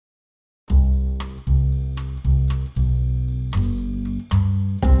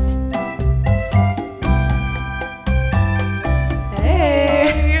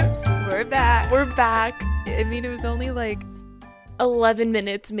back. I mean, it was only like 11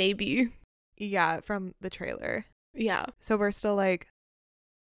 minutes maybe. Yeah, from the trailer. Yeah. So we're still like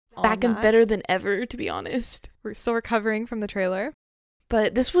Back and better than ever, to be honest. We're still recovering from the trailer.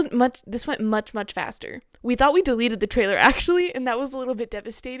 But this went much faster. We thought we deleted the trailer actually, and that was a little bit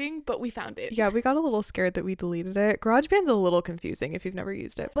devastating, but we found it. Yeah, we got a little scared that we deleted it. GarageBand's a little confusing if you've never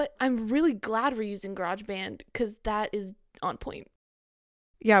used it. But I'm really glad we're using GarageBand because that is on point.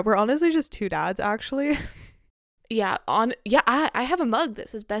 Yeah, we're honestly just two dads actually. I have a mug that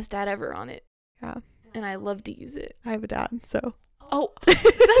says best dad ever on it. Yeah. And I love to use it. I have a dad, so. Oh, that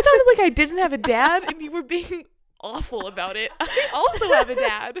sounded like I didn't have a dad and you were being awful about it. I also have a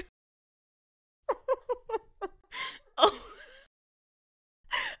dad. Oh.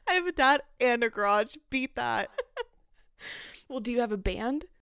 I have a dad and a garage. Beat that. Well, do you have a band?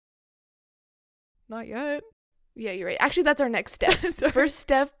 Not yet. Yeah, you're right. Actually, that's our next step. First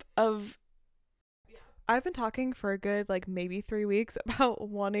step of... I've been talking for a good, like, maybe 3 weeks about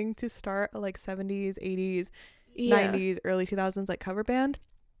wanting to start a, like, 70s, 80s, 90s, early 2000s, like, cover band.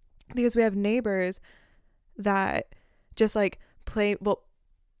 Because we have neighbors that just, like, play... Well,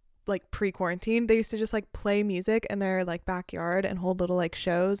 like pre-quarantine, they used to just like play music in their like backyard and hold little like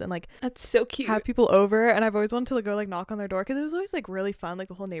shows and like that's so cute, have people over. And I've always wanted to like, go like knock on their door because it was always like really fun, like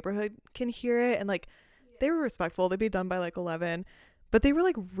the whole neighborhood can hear it, and like they were respectful. They'd be done by like 11, but they were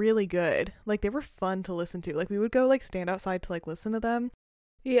like really good. Like they were fun to listen to. Like we would go like stand outside to like listen to them.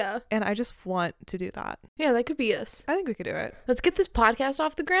 Yeah, and I just want to do that. Yeah, that could be us. I think we could do it. Let's get this podcast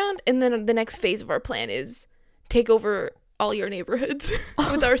off the ground, and then the next phase of our plan is take over all your neighborhoods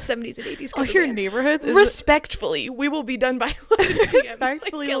with our 70s and 80s. All your neighborhoods? Respectfully, we will be done by 11 p.m.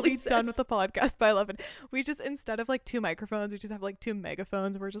 Respectfully, we'll be done with the podcast by 11. We just, instead of like 2 microphones, we just have like 2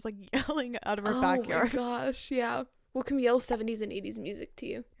 megaphones. We're just like yelling out of our backyard. Oh my gosh, yeah. We can yell 70s and 80s music to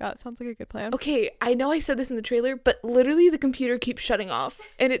you. Yeah, it sounds like a good plan. Okay, I know I said this in the trailer, but literally the computer keeps shutting off,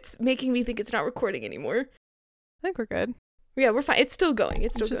 and it's making me think it's not recording anymore. I think we're good. Yeah, we're fine. It's still going.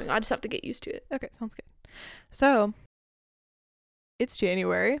 It's still going. I just have to get used to it. Okay, sounds good. So... it's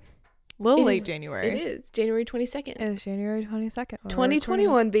January. Late January. It is. January 22nd. It is January 22nd.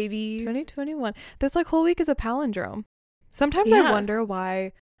 2021, baby. 2021. This like whole week is a palindrome. Sometimes I wonder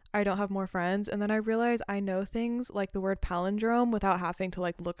why I don't have more friends, and then I realize I know things like the word palindrome without having to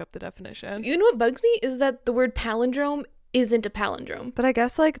like look up the definition. You know what bugs me is that the word palindrome isn't a palindrome. But I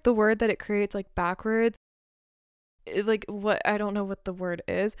guess like the word that it creates like backwards, like what, I don't know what the word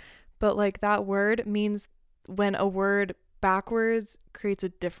is, but like that word means when a word backwards creates a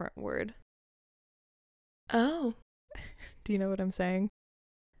different word. Oh. Do you know what I'm saying?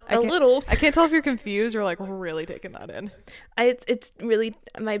 A little. I can't tell if you're confused or like really taking that in. It's really,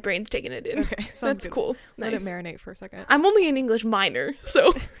 my brain's taking it in. Okay, that's good. Cool. Let it marinate for a second. I'm only an English minor,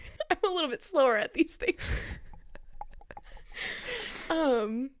 so I'm a little bit slower at these things.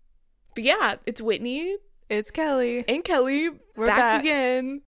 But yeah, it's Whitney. It's Kelly. And Kelly. We're back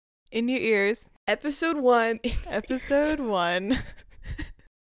again. In your ears. Episode 1. Episode 1.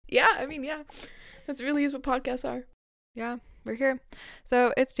 Yeah, I mean, yeah. That really is what podcasts are. Yeah, we're here.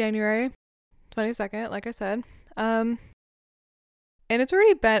 So it's January 22nd, like I said. And it's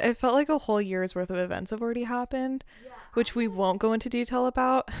already been, it felt like a whole year's worth of events have already happened, which we won't go into detail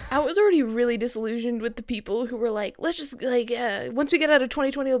about. I was already really disillusioned with the people who were like, let's just, like, once we get out of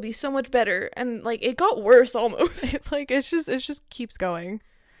 2020, it'll be so much better. And, like, it got worse almost. It just keeps going.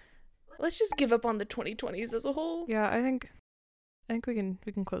 Let's just give up on the 2020s as a whole. Yeah, I think we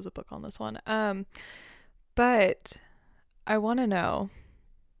can close the book on this one. But I want to know,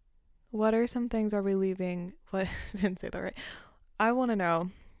 what are some things are we leaving? What I didn't say that right. I want to know,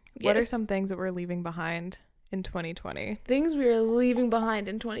 what are some things that we're leaving behind in 2020? Things we are leaving behind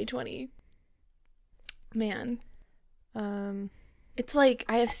in 2020. Man. It's like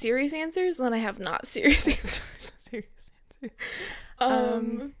I have serious answers and then I have not serious answers. Serious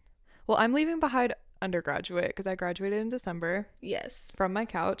answers. Well, I'm leaving behind undergraduate because I graduated in December. Yes. From my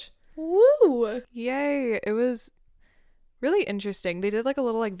couch. Woo! Yay! It was really interesting. They did like a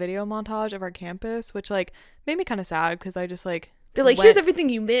little like video montage of our campus, which like made me kind of sad because I just like they're like, here's everything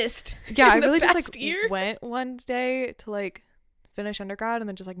you missed. Yeah, I really just like went one day to like finish undergrad and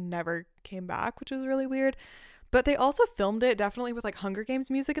then just like never came back, which was really weird. But they also filmed it definitely with like Hunger Games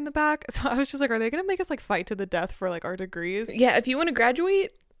music in the back. So I was just like, are they gonna make us like fight to the death for like our degrees? Yeah, if you want to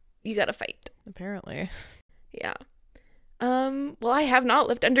graduate, you gotta fight. Apparently. Yeah. Well, I have not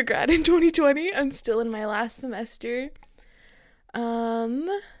left undergrad in 2020. I'm still in my last semester.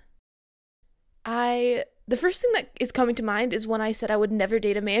 the first thing that is coming to mind is when I said I would never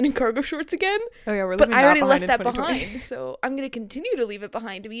date a man in cargo shorts again. Oh yeah, we're But leaving I that already behind left in that 2020. behind, so I'm going to continue to leave it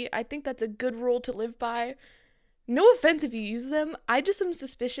behind me. I think that's a good rule to live by. No offense if you use them. I just am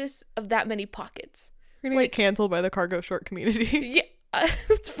suspicious of that many pockets. We're gonna get canceled by the cargo short community. Yeah,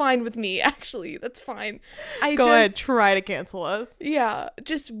 that's fine with me, actually. That's fine. Go ahead, try to cancel us. Yeah,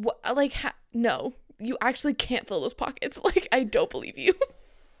 just, no. You actually can't fill those pockets. Like, I don't believe you.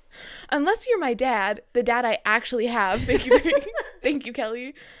 Unless you're my dad, the dad I actually have. Thank you, thank you,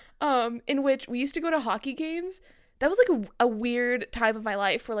 Kelly. In which we used to go to hockey games. That was like a weird time of my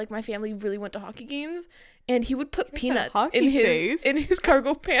life where like my family really went to hockey games, and he would put peanuts in his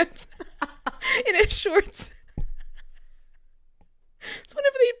cargo pants, in his shorts. So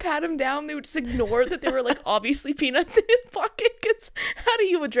whenever they'd pat him down, they would just ignore that there were like obviously peanuts in his pocket. Cause how do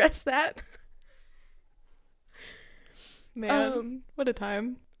you address that? Man, what a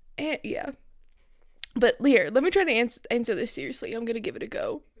time. Yeah. But Lear, let me try to answer this seriously. I'm gonna give it a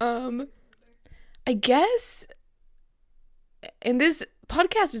go. I guess, and this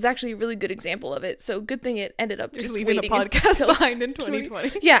podcast is actually a really good example of it. So good thing it ended up just leaving the waiting podcast behind in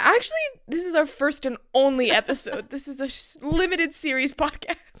 2020. Yeah, actually, this is our first and only episode. This is a limited series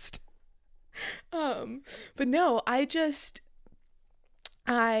podcast. But no,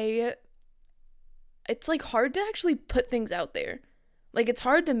 it's like hard to actually put things out there. Like it's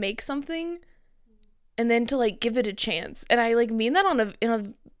hard to make something and then to like give it a chance. And I like mean that in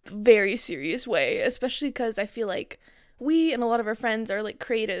a very serious way, especially because I feel like we and a lot of our friends are like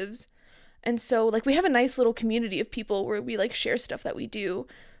creatives. And so like we have a nice little community of people where we like share stuff that we do.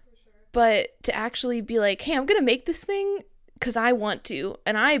 But to actually be like, hey, I'm going to make this thing because I want to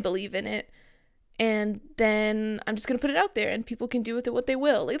and I believe in it. And then I'm just going to put it out there and people can do with it what they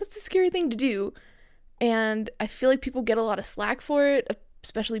will. Like that's a scary thing to do. And I feel like people get a lot of slack for it,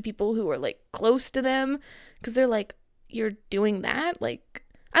 especially people who are like close to them, because they're like, you're doing that? Like,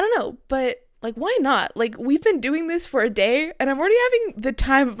 I don't know, but like, why not? Like, we've been doing this for a day and I'm already having the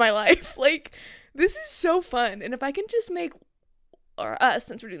time of my life. Like, this is so fun. And if I can just make, or us,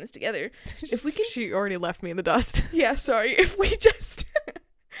 since we're doing this together, if we can. She already left me in the dust. Yeah, sorry. If we just,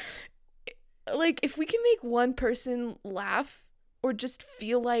 like, if we can make one person laugh or just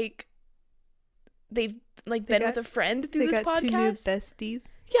feel like they've like been with a friend through this podcast. 2 new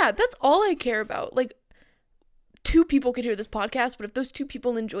besties. Yeah, that's all I care about. Like 2 people could hear this podcast, but if those 2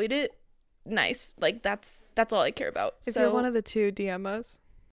 people enjoyed it, nice. Like that's all I care about. If you're one of the 2, DM us.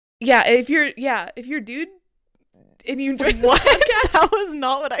 Yeah, if you're a dude and you enjoyed the podcast. That was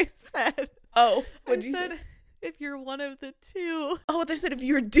not what I said. Oh, what did you say? If you're one of the 2. Oh, they said if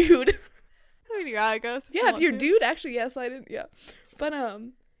you're a dude. I mean, yeah, I guess. Yeah, if you're a dude, actually, yes, I didn't. Yeah, but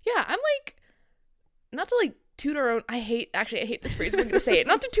yeah, I'm like. Not to like toot our own, I hate this phrase, we're gonna say it,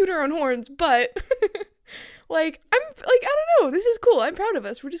 not to toot our own horns, but like I'm like, I don't know, this is cool, I'm proud of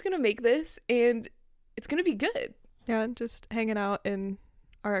us, we're just gonna make this and it's gonna be good. Yeah, just hanging out in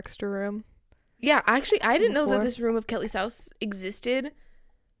our extra room. Yeah, actually I didn't know that this room of Kelly's house existed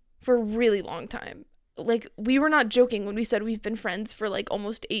for a really long time. Like we were not joking when we said we've been friends for like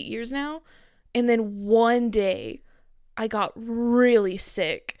almost 8 years now, and then one day I got really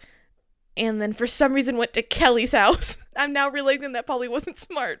sick and then for some reason went to Kelly's house. I'm now realizing that probably wasn't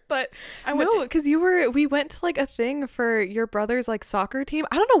smart, but I went. No, because we went to like a thing for your brother's like soccer team.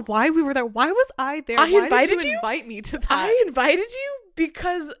 I don't know why we were there. Why was I there? Why did you invite me to that? I invited you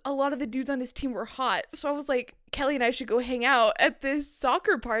because a lot of the dudes on his team were hot. So I was like, Kelly and I should go hang out at this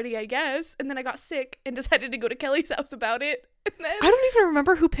soccer party, I guess. And then I got sick and decided to go to Kelly's house about it. And then I don't even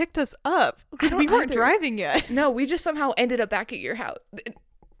remember who picked us up because we weren't driving yet. No, we just somehow ended up back at your house.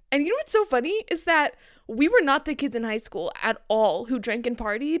 And you know what's so funny is that we were not the kids in high school at all who drank and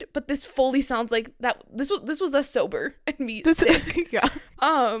partied, but this fully sounds like that this was us sober and me sick. Yeah.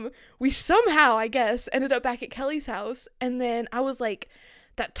 We somehow, I guess, ended up back at Kelly's house, and then I was like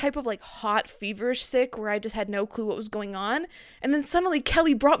that type of like hot feverish sick where I just had no clue what was going on. And then suddenly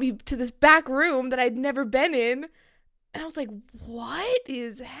Kelly brought me to this back room that I'd never been in. And I was like, what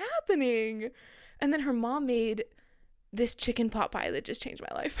is happening? And then her mom made this chicken pot pie that just changed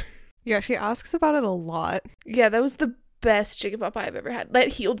my life. Yeah, she asks about it a lot. Yeah, that was the best chicken pot pie I've ever had. That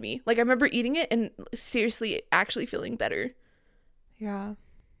healed me. Like, I remember eating it and seriously actually feeling better. Yeah.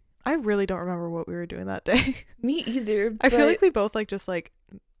 I really don't remember what we were doing that day. Me either. I feel like we both like just like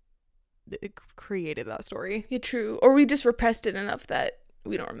created that story. Yeah, true. Or we just repressed it enough that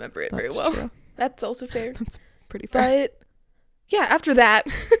we don't remember it very well. True. That's also fair. That's pretty fair. But yeah, after that,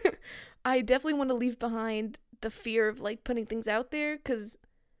 I definitely want to leave behind the fear of like putting things out there, because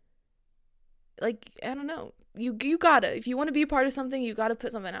like I don't know, you gotta, if you want to be a part of something, you gotta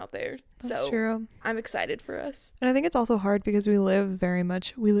put something out there. That's true. I'm excited for us. And I think it's also hard because we live in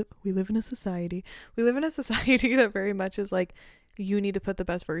a society. We live in a society that very much is like, you need to put the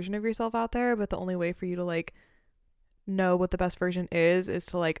best version of yourself out there, but the only way for you to like know what the best version is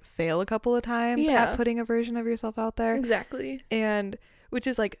to like fail a couple of times at putting a version of yourself out there. Exactly. And which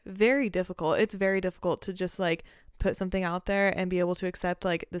is like very difficult. It's very difficult to just like put something out there and be able to accept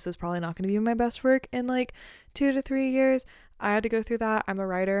like, this is probably not going to be my best work in like 2 to 3 years. I had to go through that. I'm a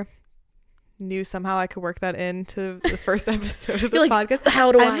writer. Knew somehow I could work that into the first episode of the podcast.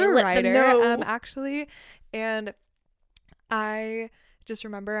 How do I'm I a let writer, them know? actually. And I just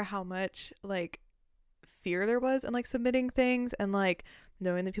remember how much like fear there was in like submitting things and like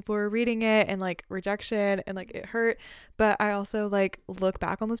knowing that people were reading it and like rejection and like it hurt. But I also like look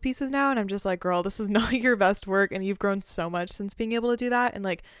back on those pieces now and I'm just like, girl, this is not your best work, and you've grown so much since being able to do that. And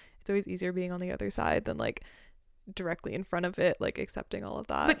like, it's always easier being on the other side than like directly in front of it, like accepting all of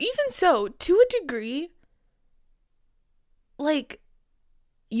that. But even so, to a degree, like,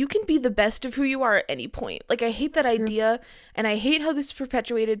 you can be the best of who you are at any point. Like, I hate that idea, and I hate how this is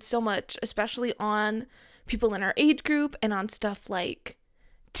perpetuated so much, especially on people in our age group and on stuff like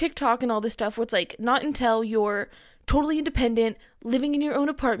TikTok and all this stuff, where it's like, not until you're totally independent, living in your own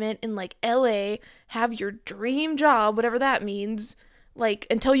apartment in like LA, have your dream job, whatever that means, like,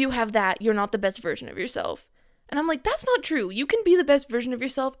 until you have that, you're not the best version of yourself. And I'm like, that's not true. You can be the best version of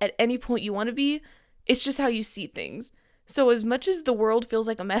yourself at any point you want to be. It's just how you see things. So as much as the world feels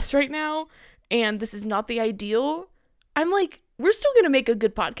like a mess right now, and this is not the ideal, I'm like, we're still going to make a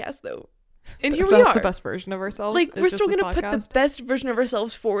good podcast though. And here we are. That's the best version of ourselves. Like, we're still going to put the best version of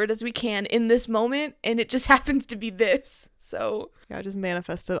ourselves forward as we can in this moment, and it just happens to be this. So yeah, I just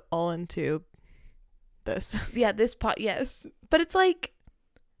manifested all into this. Yeah, this yes. But it's like,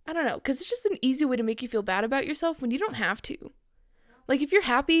 I don't know, because it's just an easy way to make you feel bad about yourself when you don't have to. Like, if you're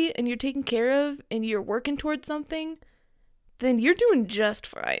happy and you're taken care of and you're working towards something, then you're doing just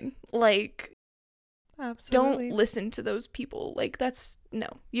fine. Like, absolutely. Don't listen to those people. Like, no,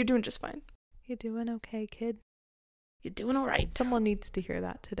 you're doing just fine. You're doing okay, kid. You're doing all right. Someone needs to hear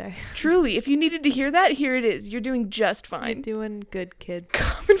that today. Truly, if you needed to hear that, here it is. You're doing just fine. You're doing good, kid.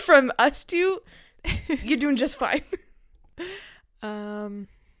 Coming from us two, you're doing just fine.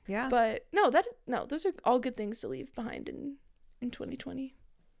 Yeah. But no, those are all good things to leave behind in 2020.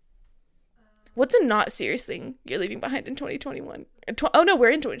 What's a not serious thing you're leaving behind in 2021? Oh no, we're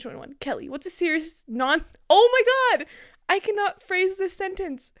in 2021. Kelly, what's a serious oh my god, I cannot phrase this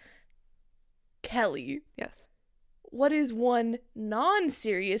sentence. Kelly. Yes. What is one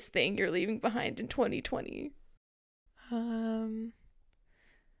non-serious thing you're leaving behind in 2020?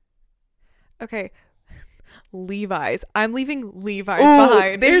 Okay. Levi's. I'm leaving Levi's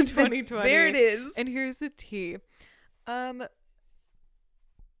behind in 2020. There it is. And here's the tea.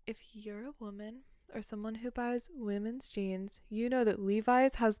 If you're a woman or someone who buys women's jeans, you know that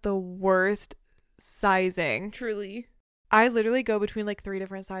Levi's has the worst sizing. Truly. I literally go between like 3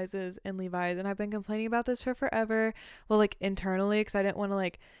 different sizes in Levi's, and I've been complaining about this for forever. Well, like internally, because I didn't want to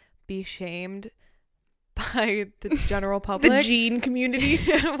like be shamed by the general public. The jean community.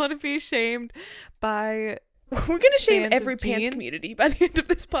 I don't want to be shamed by We're going to shame every pants community by the end of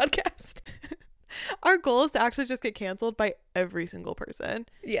this podcast. Our goal is to actually just get canceled by every single person.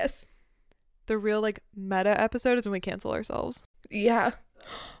 Yes. The real like meta episode is when we cancel ourselves. Yeah.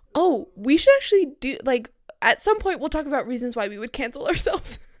 Oh, we should actually do like at some point we'll talk about reasons why we would cancel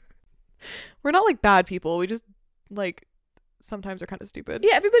ourselves. We're not like bad people. We just like sometimes are kind of stupid.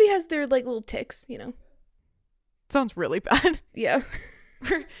 Yeah, everybody has their like little ticks, you know. Sounds really bad. Yeah.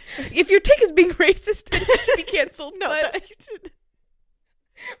 If your tick is being racist, then it should be canceled. No,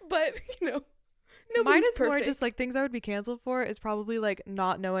 but you know, mine is perfect. more just like things I would be canceled for is probably like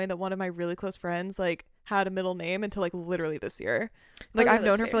not knowing that one of my really close friends like had a middle name until like literally this year. Like I've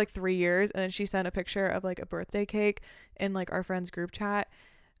known her for like 3 years, and then she sent a picture of like a birthday cake in like our friend's group chat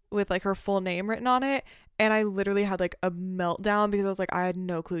with like her full name written on it, and I literally had like a meltdown because I was like, I had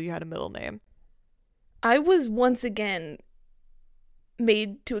no clue you had a middle name. I was once again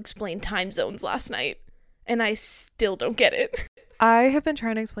made to explain time zones last night, and I still don't get it. I have been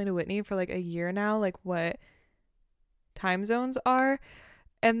trying to explain to Whitney for like a year now like what time zones are,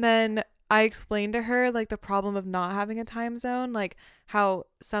 and then I explained to her like the problem of not having a time zone, like how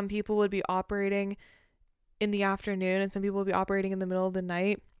some people would be operating in the afternoon and some people would be operating in the middle of the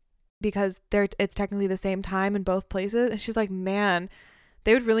night because it's technically the same time in both places. And she's like, man,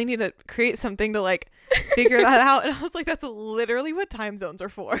 they would really need to create something to like figure that out. And I was like, that's literally what time zones are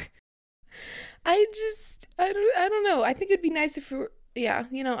for. I don't know. I think it'd be nice if Yeah,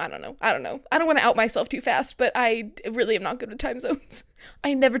 I don't know. I don't want to out myself too fast, but I really am not good with time zones.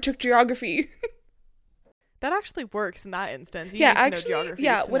 I never took geography. That actually works in that instance. You Yeah, need to know actually, geography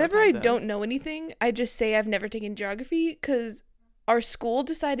yeah, to know whenever time I zones. don't know anything, I just say I've never taken geography because our school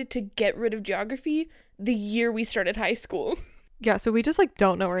decided to get rid of geography the year we started high school. Yeah, so we just like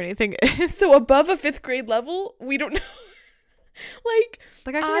don't know where anything is. So above a 5th grade level, we don't know. Like,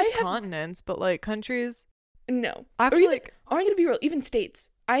 Like I I think it's have continents, but like countries, no. I Or feel even, like I'm gonna be real, even states.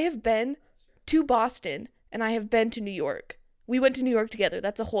 I have been to Boston and I have been to New York. We went to New York together.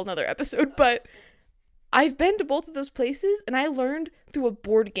 That's a whole nother episode, but I've been to both of those places and I learned through a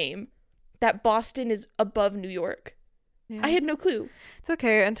board game that Boston is above New York. yeah. I had no clue. It's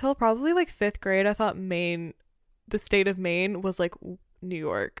okay until probably like 5th grade. I thought Maine, the state of Maine, was like New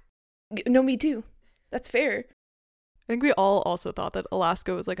York. No, me too. That's fair. I think we all also thought that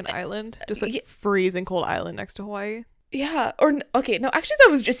Alaska was like an island, just like Yeah. freezing cold island next to Hawaii. Yeah. Or okay, no, actually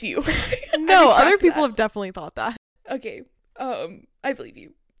that was just you. No, other retract people that. have definitely thought that. Okay. I believe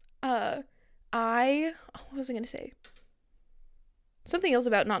you. What was I gonna say? Something else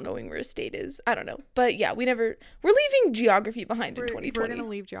about not knowing where a state is. I don't know. But yeah, we're leaving geography behind in We're 2020. gonna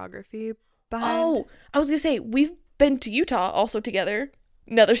leave geography behind. Oh, I was gonna say, we've been to Utah also together.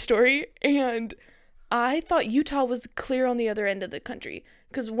 Another story. And I thought Utah was clear on the other end of the country.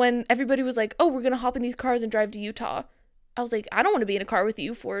 Because when everybody was like, oh, we're gonna hop in these cars and drive to Utah, I was like, I don't want to be in a car with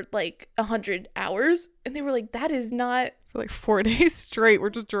you for like 100 hours. And they were like, that is not For like 4 days straight, we're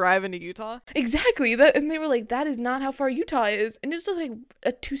just driving to Utah. exactly that. And they were like, that is not how far Utah is. And it's just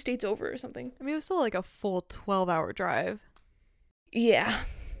like 2 states over or something. I mean, it was still like a full 12-hour drive. Yeah.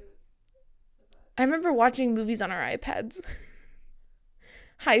 I remember watching movies on our iPads.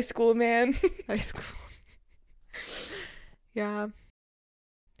 High school, man. High school. Yeah.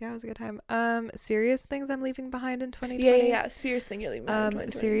 Yeah, it was a good time. Serious things I'm leaving behind in 2020. Yeah. Serious thing you're leaving behind in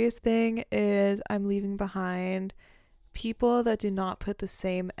 2020. Serious thing is I'm leaving behind people that do not put the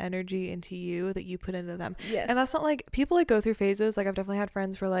same energy into you that you put into them. Yes. And that's not like people like go through phases. Like I've definitely had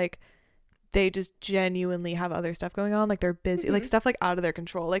friends where like they just genuinely have other stuff going on. Like they're busy, like stuff like out of their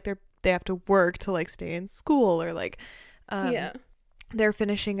control. Like they have to work to like stay in school or like yeah. they're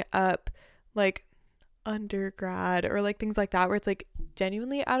finishing up like undergrad or like things like that where it's like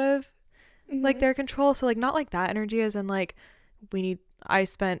genuinely out of like their control. So like not like that energy as in like I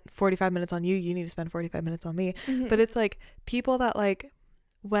spent 45 minutes on you, you need to spend 45 minutes on me. But it's like people that like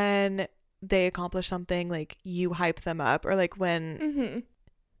when they accomplish something like you hype them up or like when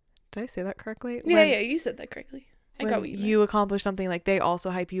did I say that correctly? Yeah, you said that correctly. I got what you accomplish something like they also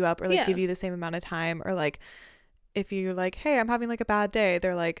hype you up or like Yeah. give you the same amount of time or like if you're like, hey, I'm having like a bad day,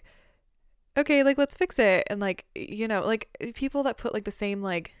 they're like, okay, like let's fix it. And like, you know, like people that put like the same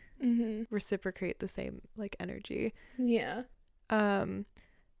like reciprocate the same like energy. Yeah.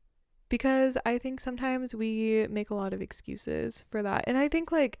 Because I think sometimes we make a lot of excuses for that. And I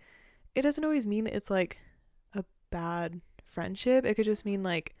think like it doesn't always mean that it's like a bad friendship. It could just mean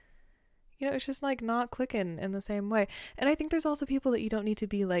like, you know, it's just like not clicking in the same way. And I think there's also people that you don't need to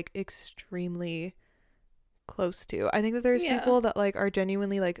be like extremely close to. I think that there's Yeah. people that like are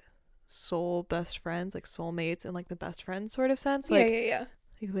genuinely like soul best friends, like soulmates in like the best friend sort of sense. Like, yeah.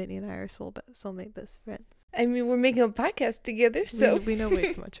 like Whitney and I are soulmate best friends. I mean, we're making a podcast together, so We know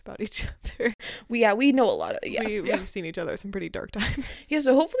way too much about each other. we know a lot of We've seen each other some pretty dark times. Yeah,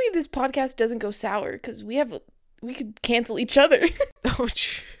 so hopefully this podcast doesn't go sour because we could cancel each other. Oh,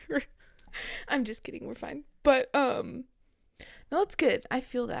 sure. I'm just kidding, we're fine. But no, it's good. I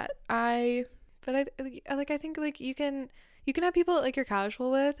feel that. But I think like you can have people that, like you're casual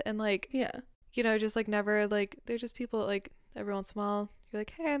with and like Yeah. you know just like never like they're just people that, like every once in a while you're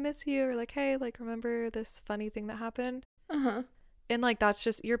like, hey, I miss you, or like, hey, like remember this funny thing that happened. And like that's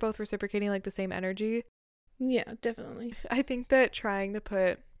just you're both reciprocating like the same energy. Yeah, definitely. I think that trying to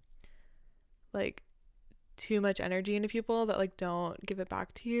put like too much energy into people that like don't give it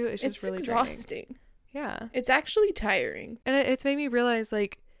back to you is just It's really exhausting. draining. Yeah. It's actually tiring. And it's made me realize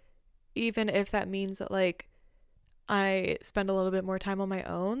like even if that means that like I spend a little bit more time on my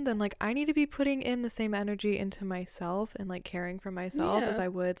own, then like I need to be putting in the same energy into myself and like caring for myself as Yeah. I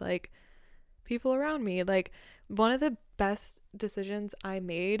would like people around me. Like one of the best decisions I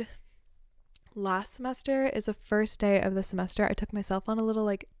made last semester is the first day of the semester I took myself on a little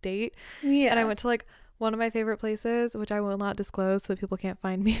like date. Yeah. And I went to like one of my favorite places, which I will not disclose so that people can't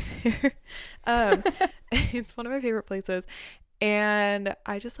find me there. It's one of my favorite places. And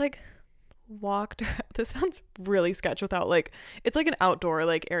I just like walked around. This sounds really sketch without like, it's like an outdoor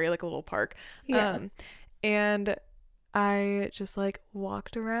like area, like a little park. Yeah. And I just like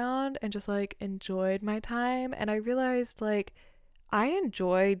walked around and just like enjoyed my time. And I realized like I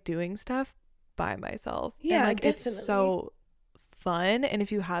enjoy doing stuff by myself. Yeah, and like definitely. it's so fun. And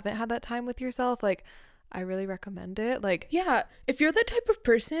if you haven't had that time with yourself, like I really recommend it. Like Yeah, if you're that type of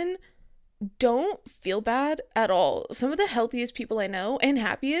person, don't feel bad at all. Some of the healthiest people I know and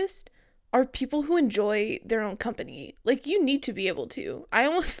happiest are people who enjoy their own company. Like, you need to be able to. I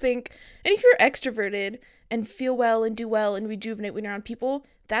almost think, and if you're extroverted and feel well and do well and rejuvenate when you're around people,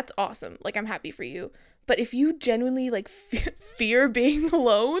 that's awesome. Like, I'm happy for you. But if you genuinely like fear being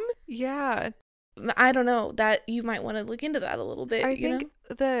alone, yeah, I don't know, that you might want to look into that a little bit. I think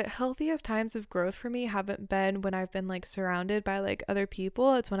the healthiest times of growth for me haven't been when I've been like surrounded by like other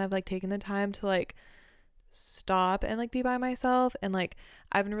people. It's when I've like taken the time to like stop and like be by myself, and like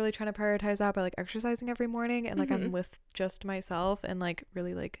I've been really trying to prioritize that by like exercising every morning, and like I'm with just myself and like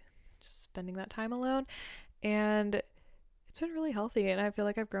really like just spending that time alone, and it's been really healthy, and I feel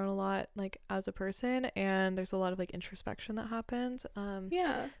like I've grown a lot like as a person, and there's a lot of like introspection that happens.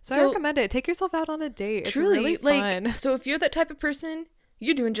 Yeah. So I recommend it. Take yourself out on a date. It's truly really fun. like, so if you're that type of person,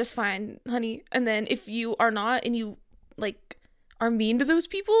 you're doing just fine, honey. And then if you are not, and you like are mean to those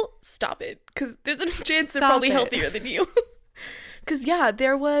people, stop it, because there's a chance they're probably healthier than you. Because yeah,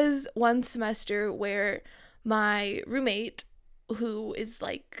 there was one semester where my roommate, who is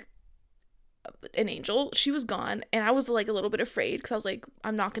like an angel, she was gone, and I was like a little bit afraid, because I was like,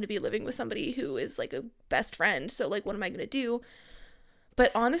 I'm not going to be living with somebody who is like a best friend, so like what am I going to do?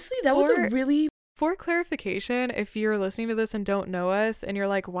 But honestly, that was a really... For clarification, if you're listening to this and don't know us and you're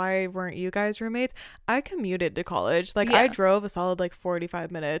like, why weren't you guys roommates? I commuted to college. Like, I drove a solid like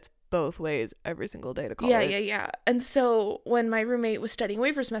 45 minutes both ways every single day to college. Yeah. And so when my roommate was studying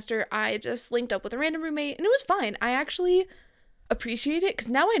away for a semester, I just linked up with a random roommate, and it was fine. I actually appreciate it, because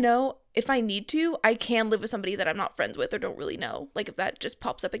now I know if I need to, I can live with somebody that I'm not friends with or don't really know, like if that just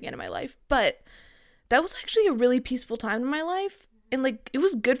pops up again in my life. But that was actually a really peaceful time in my life, and like it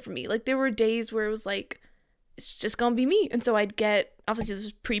was good for me. Like, there were days where it was like, it's just gonna be me, and so I'd get, obviously this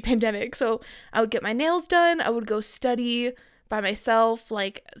was pre-pandemic, so I would get my nails done, I would go study by myself,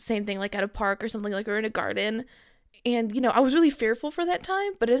 like same thing, like at a park or something, like, or in a garden. And I was really fearful for that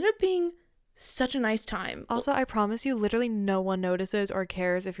time, but it ended up being such a nice time. Also, I promise you, literally no one notices or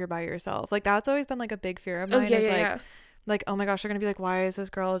cares if you're by yourself. Like, that's always been like a big fear of mine. Like, oh my gosh, they're gonna be like, why is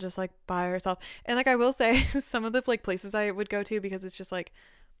this girl just like by herself? And like, I will say, some of the like places I would go to, because it's just like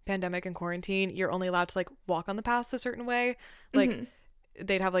pandemic and quarantine, you're only allowed to like walk on the paths a certain way. Like,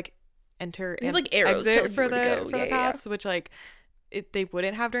 they'd have like enter and like arrows exit for the paths, which like they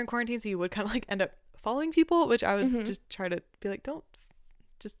wouldn't have during quarantine, so you would kind of like end up following people, which I would just try to be like, don't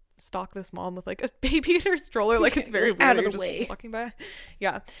just stalk this mom with like a baby in her stroller, like it's very weird, out of you're the just way walking by.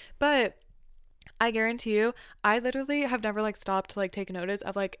 But I guarantee you, I literally have never like stopped to like take notice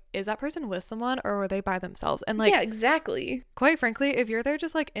of like, is that person with someone or were they by themselves? And like, yeah, exactly. Quite frankly, if you're there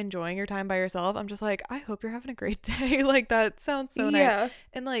just like enjoying your time by yourself, I'm just like, I hope you're having a great day. Like, that sounds so nice.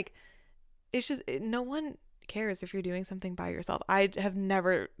 And like, it's just no one cares if you're doing something by yourself. I have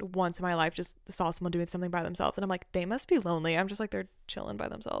never once in my life just saw someone doing something by themselves and I'm like, they must be lonely. I'm just like, they're chilling by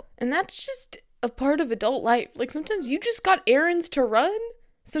themselves. And that's just a part of adult life. Like, sometimes you just got errands to run,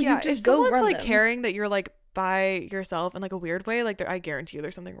 so you just go run like them. Caring that you're like by yourself in like a weird way, like I guarantee you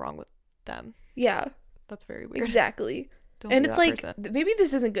there's something wrong with them. Yeah, that's very weird. Exactly. Don't and it's like person. Maybe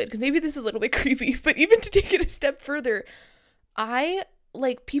this isn't good, because maybe this is a little bit creepy, but even to take it a step further, I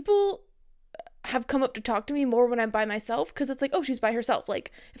like people have come up to talk to me more when I'm by myself, because it's like, oh, she's by herself.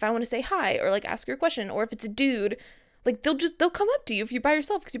 Like, if I want to say hi or like ask her a question, or if it's a dude, like they'll come up to you if you're by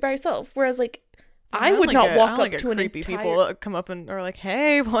yourself, because you're by yourself. Whereas like, I would not walk up to an creepy people come up and are like,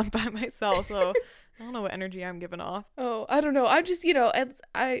 hey, well, I'm by myself, so I don't know what energy I'm giving off. Oh, I don't know. I'm just,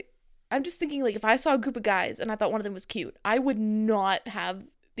 I'm just thinking, like, if I saw a group of guys and I thought one of them was cute, I would not have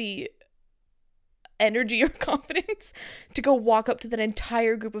the energy or confidence to go walk up to that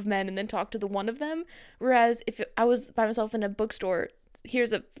entire group of men and then talk to the one of them. Whereas if I was by myself in a bookstore,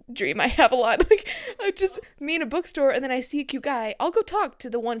 here's a dream I have a lot. Like, I just, me in a bookstore, and then I see a cute guy, I'll go talk to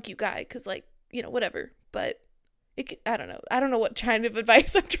the one cute guy, because like, whatever. But I don't know. I don't know what kind of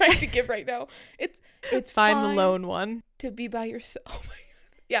advice I'm trying to give right now. It's find the lone one to be by yourself. Oh my God.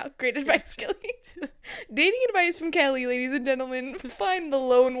 Yeah, great advice, Kelly. Dating advice from Kelly, ladies and gentlemen. Find the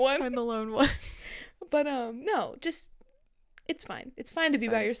lone one. Find the lone one. But no, just it's fine. It's fine to be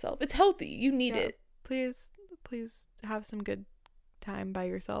by yourself. It's healthy. You need it. Please have some good time by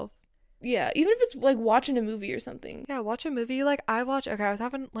yourself. Yeah, even if it's like watching a movie or something. Yeah, watch a movie. Like, I was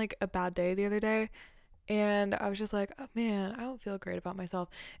having like a bad day the other day, and I was just like, oh man, I don't feel great about myself.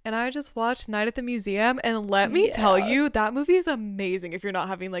 And I just watched Night at the Museum, and let me tell you, that movie is amazing if you're not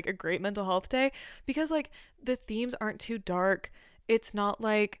having like a great mental health day, because like the themes aren't too dark, it's not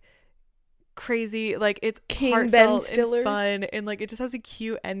like crazy, like it's King Ben heartfelt Stiller. and fun, and like it just has a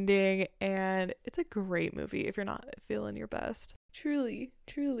cute ending, and it's a great movie if you're not feeling your best. Truly,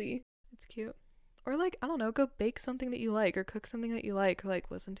 truly. It's cute. Or like, I don't know, go bake something that you like, or cook something that you like, or like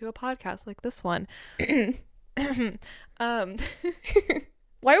listen to a podcast like this one. Why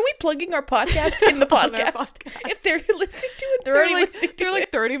are we plugging our podcast in the On our podcast? If they're listening to it, they're already like, listening to they're like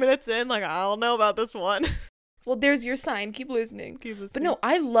it. 30 minutes in, like, I don't know about this one. Well, there's your sign. Keep listening. Keep listening. But no,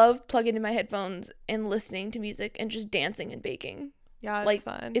 I love plugging in my headphones and listening to music and just dancing and baking. Yeah, it's like,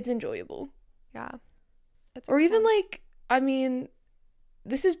 fun. It's enjoyable. Yeah. It's Or even fun. like, I mean,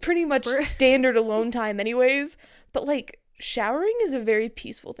 this is pretty much standard alone time anyways, but like showering is a very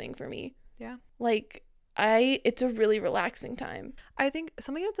peaceful thing for me. Yeah. Like it's a really relaxing time. I think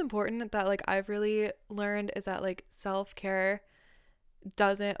something that's important that like I've really learned is that like self-care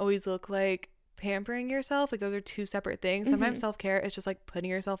doesn't always look like pampering yourself. Like those are two separate things. Sometimes self-care is just like putting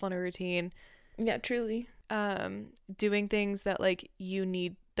yourself on a routine. Yeah, truly. Doing things that like you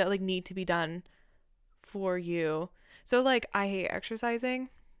need, that like need to be done for you. So like I hate exercising,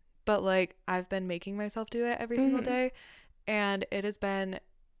 but like I've been making myself do it every single day, and it has been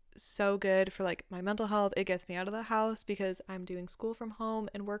so good for like my mental health. It gets me out of the house because I'm doing school from home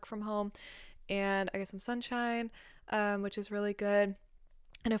and work from home, and I get some sunshine, which is really good,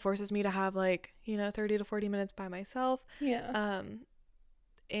 and it forces me to have like, you know, 30 to 40 minutes by myself. Yeah.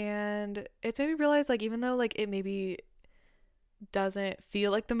 And it's made me realize like even though like it maybe doesn't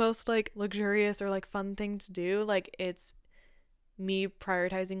feel like the most like luxurious or like fun thing to do, like it's me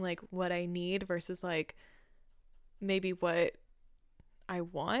prioritizing like what I need versus like maybe what I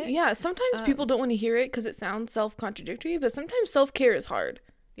want. Yeah, sometimes people don't want to hear it because it sounds self-contradictory, but sometimes self-care is hard.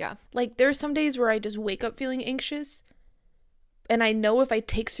 Yeah. Like there are some days where I just wake up feeling anxious, and I know if I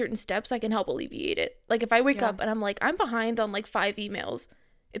take certain steps I can help alleviate it. Like if I wake up and I'm like, I'm behind on like 5 emails,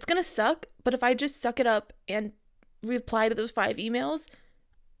 it's gonna suck, but if I just suck it up and reply to those 5 emails,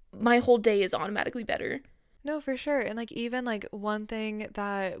 my whole day is automatically better. No, for sure. And like even like one thing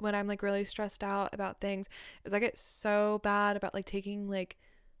that when I'm like really stressed out about things is I get so bad about like taking like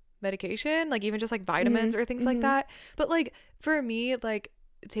medication, like even just like vitamins or things like that. But like for me, like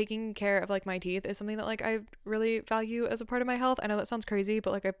taking care of like my teeth is something that like I really value as a part of my health. I know that sounds crazy,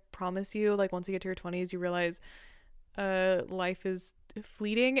 but like I promise you, like once you get to your 20s, you realize life is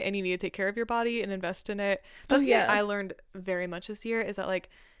fleeting and you need to take care of your body and invest in it. That's what I learned very much this year, is that like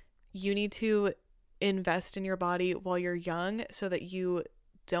you need to invest in your body while you're young so that you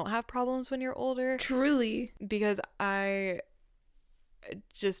don't have problems when you're older. Truly. Because I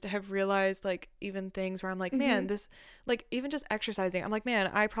just have realized like even things where I'm like, man, this like even just exercising, I'm like, man,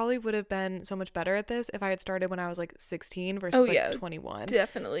 I probably would have been so much better at this if I had started when I was like 16 versus like 21.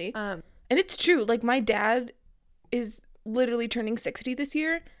 Definitely. And it's true, like my dad is literally turning 60 this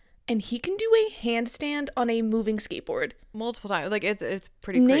year, and he can do a handstand on a moving skateboard multiple times. Like it's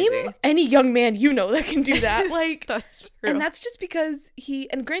pretty crazy. Name any young man you know that can do that. Like that's true. And that's just because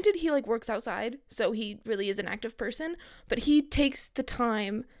and granted he like works outside, so he really is an active person, but he takes the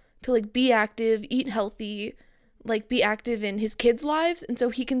time to like be active, eat healthy, like be active in his kids' lives, and so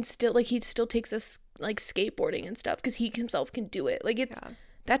he can still like he still takes us like skateboarding and stuff because he himself can do it. Like it's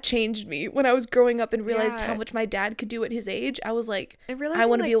that changed me when I was growing up and realized how much my dad could do at his age. I was like, I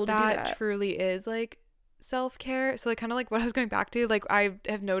want to be able to do that. That truly is like self-care. So like kind of like what I was going back to, like I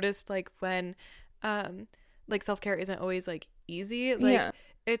have noticed like when like self-care isn't always like easy, like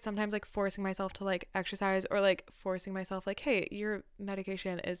it's sometimes like forcing myself to like exercise, or like forcing myself like, hey, your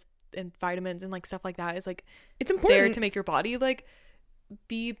medication is and vitamins and like stuff like that is like it's important there to make your body like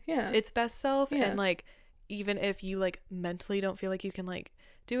be its best self. And like even if you like mentally don't feel like you can like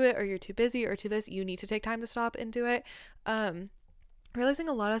do it, or you're too busy or too this, you need to take time to stop and do it. Realizing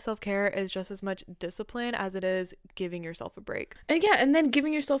a lot of self-care is just as much discipline as it is giving yourself a break. And then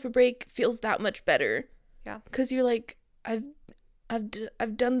giving yourself a break feels that much better. Yeah, because you're like, I've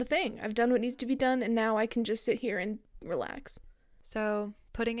done the thing, I've done what needs to be done, and now I can just sit here and relax. So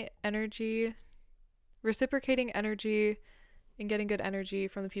putting energy, reciprocating energy, and getting good energy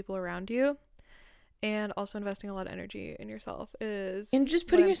from the people around you, and also investing a lot of energy in yourself is, and just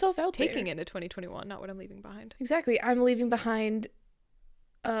putting yourself out there. Taking into 2021, not what I'm leaving behind. Exactly. I'm leaving behind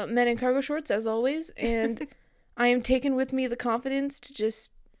men in cargo shorts as always, and I am taking with me the confidence to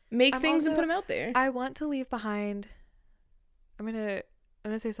just make things and put them out there. I want to leave behind, I'm gonna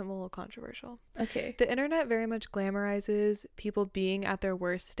say something a little controversial. Okay. The internet very much glamorizes people being at their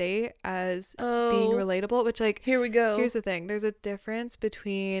worst state as being relatable, which like, here we go. Here's the thing. There's a difference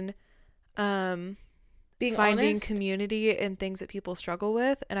between being finding honest. community in things that people struggle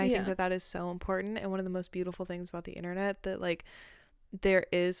with. And I Yeah. think that that is so important. And one of the most beautiful things about the internet, that like there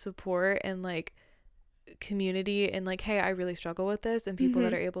is support and like community and like, hey, I really struggle with this, and people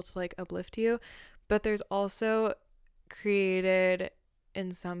that Mhm. are able to like uplift you. But there's also created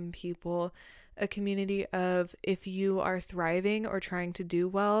in some people a community of, if you are thriving or trying to do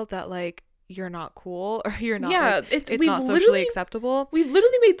well, that like you're not cool, or you're not Yeah, like, it's it's we've not socially literally acceptable. we've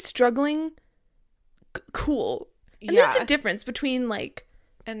literally made struggling cool. And there's a difference between like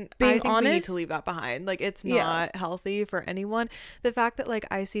And being I think we need to honest. leave that behind. Like, it's Yeah. not healthy for anyone. The fact that like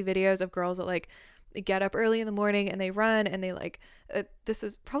I see videos of girls that like get up early in the morning and they run, and they like this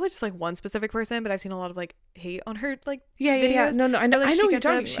is probably just like one specific person, but I've seen a lot of like hate on her like Yeah, videos. No, I know, But, like, I know she what you're gets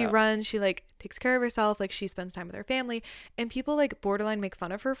up, talking she about. runs, she like takes care of herself, like she spends time with her family, and people like borderline make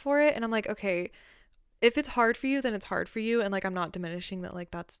fun of her for it. And I'm like, okay, if it's hard for you, then it's hard for you. And like, I'm not diminishing that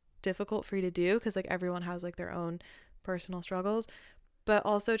like that's difficult for you to do, because like everyone has like their own personal struggles. But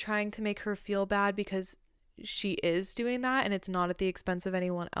also trying to make her feel bad because she is doing that, and it's not at the expense of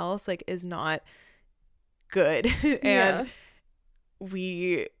anyone else, like, is not good. Yeah. And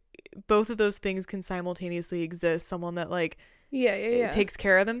we, both of those things can simultaneously exist. Someone that like Yeah. takes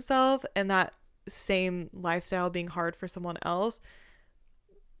care of themselves, and that same lifestyle being hard for someone else.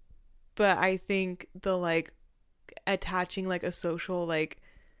 But I think the like attaching like a social like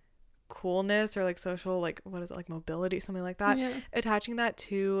coolness, or like social like, what is it, like mobility, something like that, Yeah. attaching that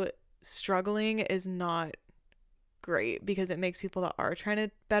to struggling is not great, because it makes people that are trying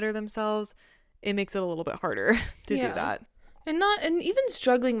to better themselves, it makes it a little bit harder to do Yeah. that. And even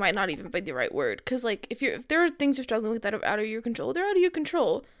struggling might not even be the right word, because like if there are things you're struggling with that are out of your control, they're out of your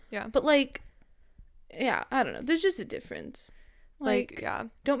control. Yeah. But like, yeah, I don't know, there's just a difference. Like, yeah.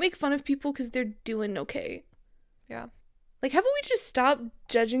 Don't make fun of people because they're doing okay. Yeah. Like, haven't we just stopped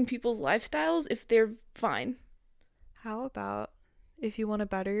judging people's lifestyles if they're fine? How about, if you want to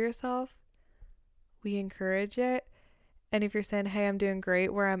better yourself, we encourage it. And if you're saying, hey, I'm doing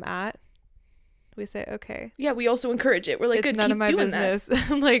great where I'm at, we say, okay, Yeah, we also encourage it. We're like, it's good, none keep of my doing business.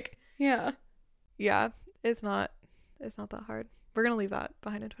 that. Like, Yeah, yeah, it's not that hard. We're gonna leave that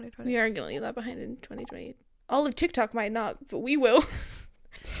behind in 2020. we are gonna leave that behind in 2020. All of TikTok might not, but we will.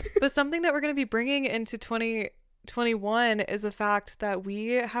 But something that we're gonna be bringing into 2021 is the fact that we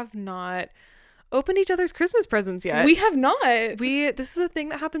have not opened each other's Christmas presents yet. We have not. This is a thing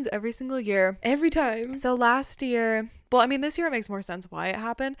that happens every single year. Every time. So last year, well, I mean, this year it makes more sense why it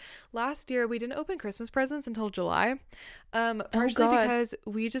happened. Last year, we didn't open Christmas presents until July. Partially God. because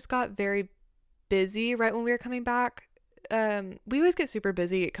we just got very busy right when we were coming back. We always get super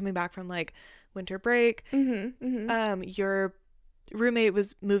busy coming back from like winter break. Your roommate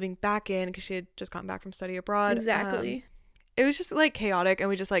was moving back in because she had just gotten back from study abroad. Exactly. It was just like chaotic, and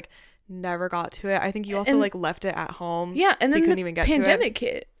we just like never got to it. I think you also And- like left it at home. Yeah, and so then you couldn't the even get to it. pandemic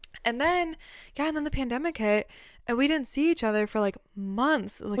hit. And then the pandemic hit, and we didn't see each other for like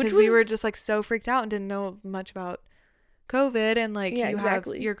months, Which because we were was- just like so freaked out and didn't know much about COVID, and like Yeah, you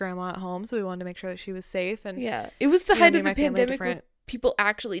exactly. have your grandma at home, so we wanted to make sure that she was safe. And Yeah, it was the you know, height me of and the my family had pandemic where different- people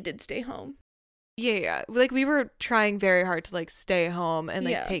actually did stay home. yeah, like we were trying very hard to like stay home and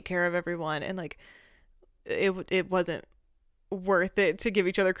like Yeah. take care of everyone, and like it wasn't worth it to give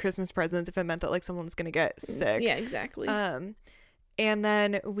each other Christmas presents if it meant that like someone was gonna get sick. Yeah, exactly. And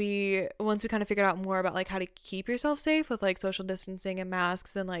then once we kind of figured out more about like how to keep yourself safe with like social distancing and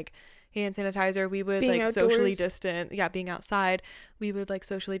masks and like hand sanitizer, we would Being like socially outdoors. distance. Yeah, being outside, we would like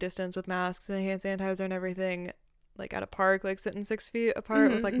socially distance with masks and hand sanitizer and everything, like at a park, like sitting 6 feet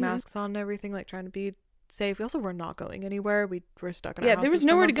apart with like masks on and everything, like trying to be safe. We also were not going anywhere. We were stuck in our Yeah, houses there was for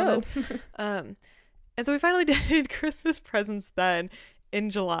nowhere to months on go. end. And so we finally did Christmas presents then in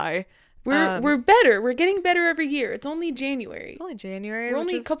July. We're better. We're getting better every year. It's only January. It's only January. We're which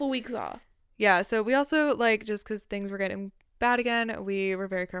only a is- couple weeks off. Yeah, so we also like, just because things were getting bad again, we were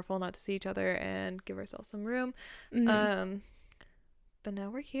very careful not to see each other and give ourselves some room. Mhm. But now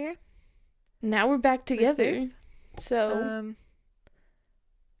we're here. Now we're back together. safe. So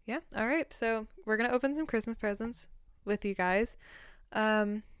Yeah, all right, so we're gonna open some Christmas presents with you guys.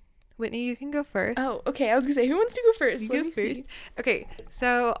 Whitney, you can go first. oh, okay. I was gonna say, who wants to go first? You Let go me first. see. Okay,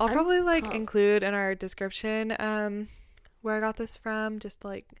 so I'll I'm probably like pumped. include in our description where I got this from, just to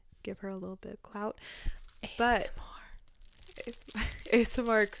like give her a little bit of clout. But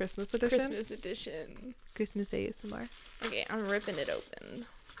ASMR Christmas edition. Christmas edition. Christmas ASMR. Okay, I'm ripping it open.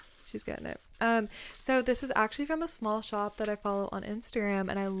 She's getting it. So this is actually from a small shop that I follow on Instagram,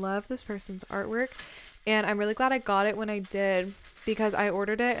 and I love this person's artwork, and I'm really glad I got it when I did, because I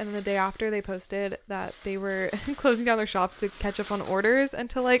ordered it and then the day after they posted that they were closing down their shops to catch up on orders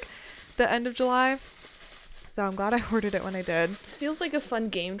until like the end of July. So I'm glad I ordered it when I did. This feels like a fun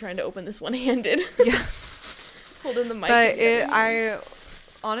game trying to open this one-handed. Yeah. Holding the mic. But I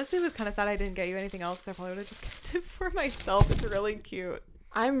honestly was kind of sad I didn't get you anything else, because I probably would have just kept it for myself. It's really cute.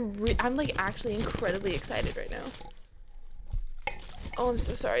 I'm like actually incredibly excited right now. Oh, I'm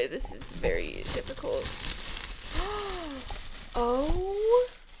so sorry. This is very difficult. Oh.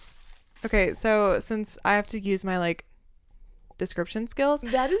 Okay, so since I have to use my like description skills,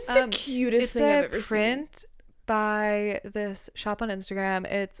 That is the cutest thing I've ever it's a print by this shop on Instagram.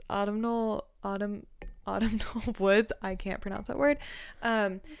 It's Autumnal Woods. I can't pronounce that word.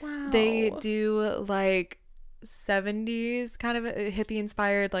 Wow. They do like 70s kind of hippie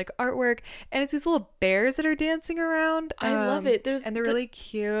inspired like artwork, and it's these little bears that are dancing around. I love it. They're really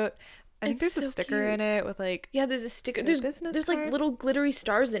cute. I think there's It's a so sticker cute. in it with like Yeah, there's a sticker. a There's business like card. little glittery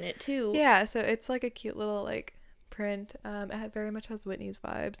stars in it too. Yeah, so it's like a cute little like print. It very much has Whitney's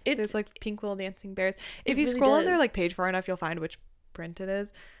vibes. There's like pink little dancing bears. If you really scroll on their does. like page far enough, you'll find which print it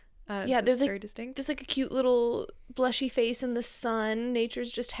is. Yeah, so there's it's like very distinct. There's like a cute little blushy face in the sun.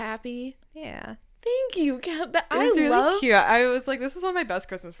 Nature's just happy. Yeah, Thank you, Kat. it was really cute. I was like, this is one of my best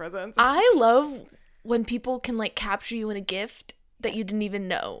Christmas presents. I love when people can like capture you in a gift that you didn't even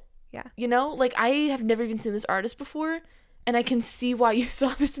know. Yeah. You know, like I have never even seen this artist before, and I can see why you saw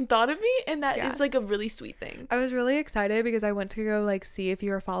this and thought of me, and that is like a really sweet thing. I was really excited because I went to go like see if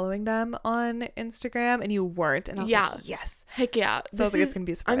you were following them on Instagram, and you weren't, and I was like, yes. Heck yeah. So I was like, it's gonna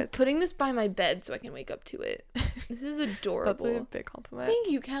be a surprise. I'm putting this by my bed so I can wake up to it. This is adorable. That's a big compliment. Thank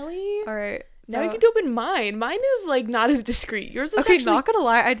you, Kelly. All right. Now you can open mine. Mine is like not as discreet. Yours is okay, actually... not gonna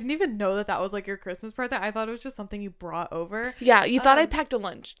lie, I didn't even know that was like your Christmas present. I thought it was just something you brought over. Yeah, you thought I packed a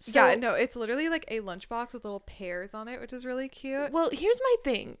lunch. So... Yeah, no, it's literally like a lunchbox with little pears on it, which is really cute. Well, here's my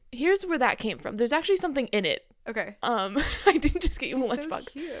thing. Here's where that came from. There's actually something in it. Okay. I didn't just get you a So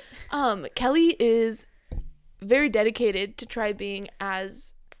lunchbox. cute. Kelly is very dedicated to try being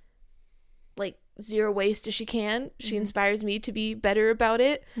as like zero waste as she can. She inspires me to be better about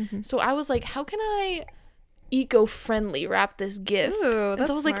it. So I was like, how can I eco-friendly wrap this gift? Ooh, and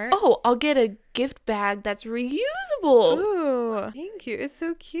so I was smart. like, oh, I'll get a gift bag that's reusable. Ooh, thank you. It's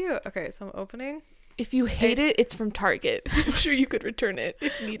so cute. Okay, so I'm opening If you hate it, it's from Target. I'm sure you could return it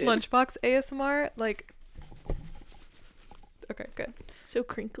if needed. lunchbox ASMR. Like, okay, good. So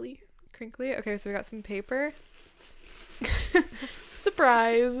crinkly. Crinkly. Okay, so we got some paper.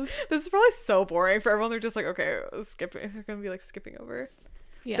 Surprise. This is probably so boring for everyone. They're just like, okay, skipping. They're gonna be like skipping over.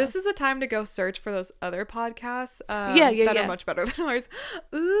 Yeah. This is a time to go search for those other podcasts. Yeah. That are much better than ours.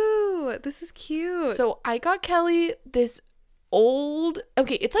 Ooh, this is cute. So I got Kelly this old,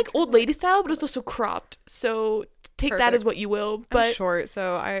 okay, it's like old lady style, but it's also cropped. So take that as Perfect. what you will. I'm But short,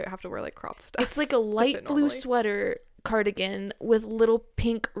 so I have to wear like cropped stuff. it's like a light blue normally. sweater cardigan with little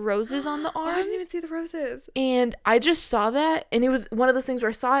pink roses on the Oh, I arms. didn't even see the roses. And I just saw that, and it was one of those things where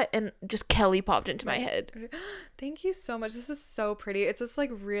I saw it and just Kelly popped into my head. Thank you so much. This is so pretty. It's this like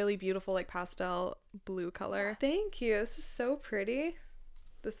really beautiful like pastel blue color. Thank you. This is so pretty.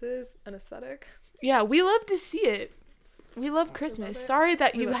 This is an aesthetic. Yeah, we love to see it. We love Christmas. it. Sorry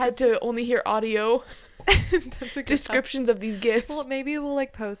that We you love had to only hear audio That's a good descriptions of these gifts. Well, maybe we'll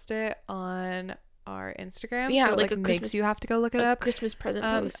like post it on our Instagram. Yeah, so it, like like a makes Christmas- you have to go look it A up. Christmas present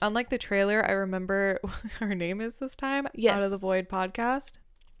post. Unlike the trailer, I remember what our name is this time. Yes. Out of the Void podcast.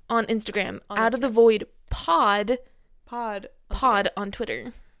 On Instagram, On Out of the Instagram. Void pod Pod. on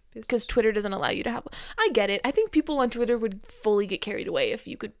Twitter, because Twitter doesn't allow you to have. I get it. I think people on Twitter would fully get carried away if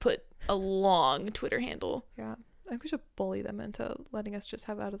you could put a long Twitter handle. Yeah. I think we should bully them into letting us just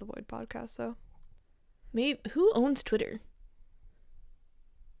have Out of the Void podcast. So Maybe who owns Twitter?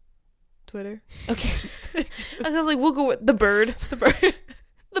 Twitter. Okay, I was like, we'll go with the bird. The bird.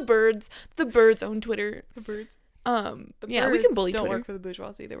 The birds. The birds own Twitter. The birds. Yeah, we can bully don't Twitter. work for the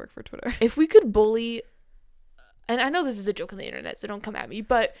bourgeoisie. They work for Twitter. If we could bully, and I know this is a joke on the internet, so don't come at me,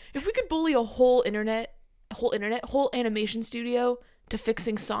 but if we could bully a whole animation studio to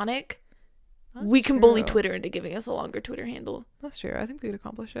fixing Sonic, we can bully true. Twitter into giving us a longer Twitter handle. That's true. I think we could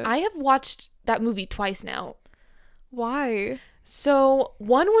accomplish it. I have watched that movie twice now. Why? So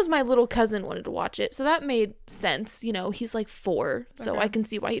one was my little cousin wanted to watch it, so that made sense. You know, he's like 4, so Okay. I can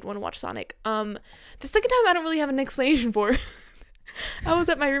see why he'd want to watch Sonic. The second time I don't really have an explanation for. I was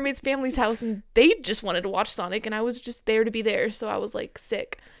at my roommate's family's house and they just wanted to watch Sonic, and I was just there to be there, so I was like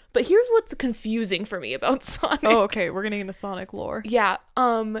sick. But here's what's confusing for me about Sonic. Oh, okay. We're getting into Sonic lore. Yeah.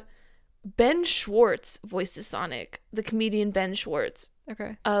 Ben Schwartz voices Sonic, the comedian Ben Schwartz.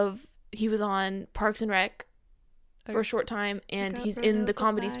 Okay. He was on Parks and Rec for a short time, and he's in the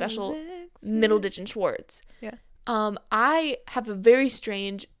comedy special Middleditch and Schwartz. Yeah. I have a very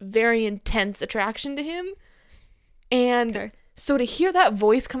strange, very intense attraction to him. And Okay. so to hear that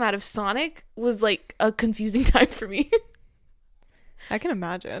voice come out of Sonic was like a confusing time for me. I can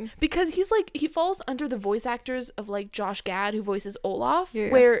imagine. Because he's like, he falls under the voice actors of like Josh Gad, who voices Olaf,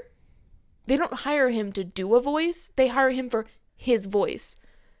 Yeah. where they don't hire him to do a voice, they hire him for his voice.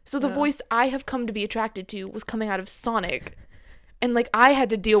 So the voice I have come to be attracted to was coming out of Sonic. And like, I had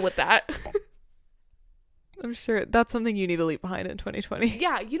to deal with that. I'm sure that's something you need to leave behind in 2020.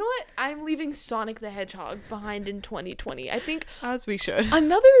 Yeah, you know what? I'm leaving Sonic the Hedgehog behind in 2020. I think As we should.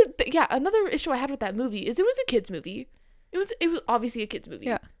 another issue I had with that movie is it was a kids movie. It was obviously a kids movie.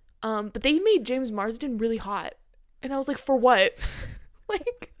 Yeah. But they made James Marsden really hot. And I was like, for what?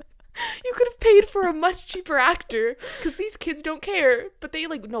 Like, you could have paid for a much cheaper actor because these kids don't care. But they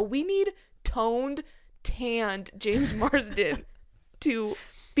like, no, we need toned, tanned James Marsden to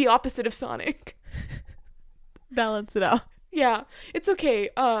be opposite of Sonic. Balance it out. Yeah, it's okay.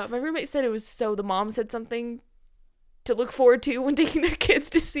 My roommate said it was so the mom said something to look forward to when taking their kids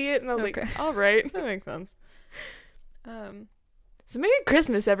to see it. And I was Okay. like, all right. That makes sense. So Merry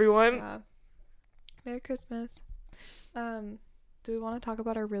Christmas, everyone. Yeah. Merry Christmas. Do we want to talk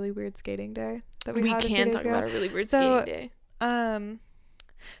about our really weird skating day that we We had a few can days talk ago? about a really weird So, skating day.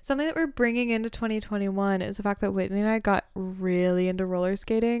 Something that we're bringing into 2021 is the fact that Whitney and I got really into roller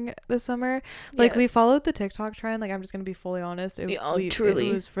skating this summer. Like, we Yes. followed the TikTok trend. Like, I'm just gonna be fully honest. Truly.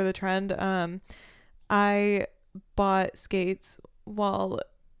 It was for the trend. I bought skates while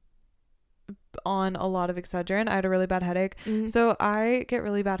on a lot of Excedrin. I had a really bad headache. Mhm. So I get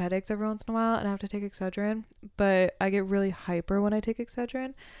really bad headaches every once in a while and I have to take Excedrin, but I get really hyper when I take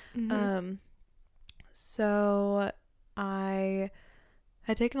Excedrin. Mhm. So I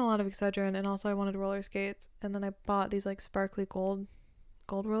had taken a lot of Excedrin and also I wanted roller skates, and then I bought these like sparkly gold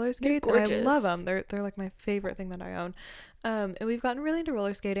roller skates. And I love gorgeous. them. They're like my favorite thing that I own. And we've gotten really into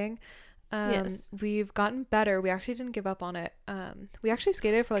roller skating. Yes. We've gotten better. We actually didn't give up on it. We actually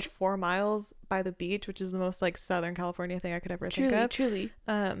skated for like 4 miles by the beach, which is the most like Southern California thing I could ever think of. Truly.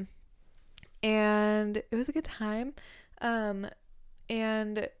 And it was a good time. And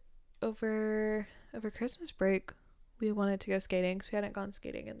over Christmas break, we wanted to go skating because we hadn't gone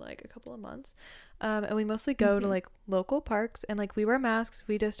skating in like a couple of months. And we mostly go to like local parks, and like we wear masks,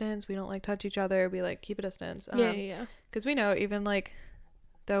 we distance, we don't like touch each other, we like keep a distance. Yeah. Because we know even like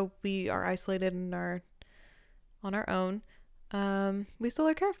though we are isolated and are on our own, we still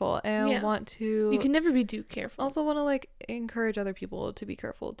are careful and Yeah. want to. You can never be too careful. Also want to like encourage other people to be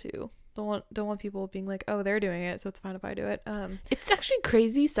careful too. Don't want people being like, oh, they're doing it, so it's fine if I do it. It's actually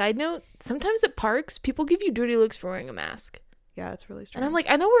crazy. Side note, sometimes at parks, people give you dirty looks for wearing a mask. Yeah, it's really strange. And I'm like,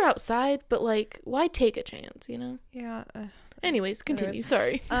 I know we're outside, but like, why take a chance, you know? yeah. Anyways, continue. Anyways.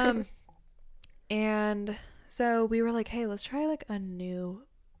 Sorry. And so we were like, hey, let's try like a new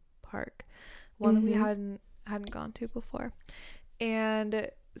park, one that we Mhm. hadn't gone to before. And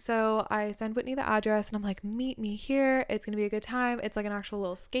so I send Whitney the address and I'm like, meet me here, it's gonna be a good time. It's like an actual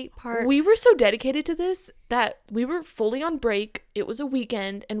little skate park. We were so dedicated to this that we were fully on break. It was a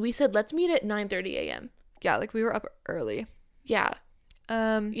weekend, and we said, let's meet at 9:30 a.m. Yeah, like we were up early. Yeah.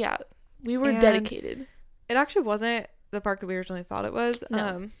 Yeah. We were And dedicated. it actually wasn't the park that we originally thought it was.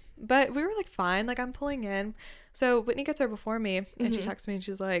 No. But we were like, fine, like I'm pulling in. So Whitney gets there before me and she Mhm. texts me and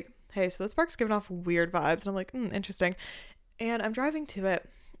she's like, hey, so this park's giving off weird vibes. And I'm like, interesting. And I'm driving to it,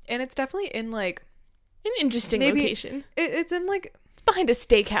 and it's definitely in like An interesting maybe- location. it's in like It's behind a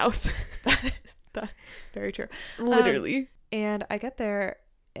steakhouse. that's very true. Literally. And I get there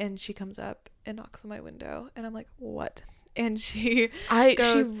and she comes up and knocks on my window and I'm like, what? And she she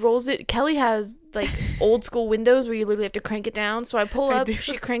goes- rolls it. Kelly has like old school windows where you literally have to crank it down. So I pull I up, do.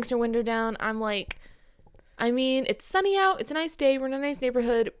 she cranks her window down. I'm like, I mean, it's sunny out. It's a nice day. We're in a nice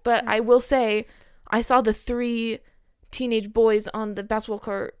neighborhood. But I will say, I saw the 3 teenage boys on the basketball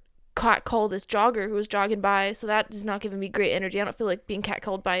court catcall this jogger who was jogging by. So that is not giving me great energy. I don't feel like being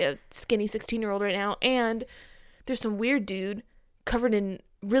catcalled by a skinny 16-year-old right now. And there's some weird dude covered in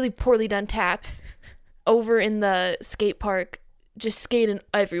really poorly done tats over in the skate park, just skating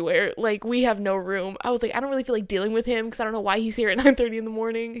everywhere. Like, we have no room. I was like, I don't really feel like dealing with him because I don't know why he's here at 9:30 in the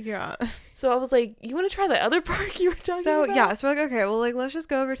morning. yeah. So I was like, you want to try the other park you were talking So about? yeah, so we're like, okay, well, like let's just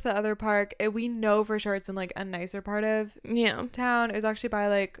go over to the other park. We know for sure it's in like a nicer part of Yeah. town. It was actually by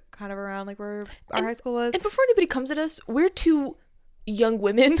like kind of around like where our And- high school was. And before anybody comes at us, we're 2 young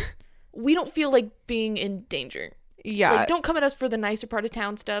women. We don't feel like being in danger. Yeah, Like, don't come at us for the nicer part of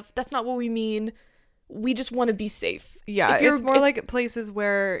town stuff. That's not what we mean. We just want to be safe. yeah. if you're- It's more if- like places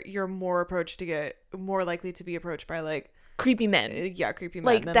where you're more likely to be approached by like Creepy men. creepy men.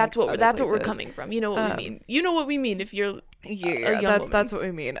 Like, than, that's what other we're places. coming from. You know what we Um, mean. You know what we mean if you're Yeah, young woman. that's what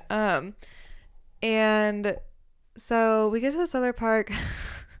we mean. And So we get to this other park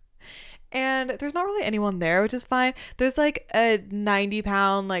and there's not really anyone there, which is fine. There's like a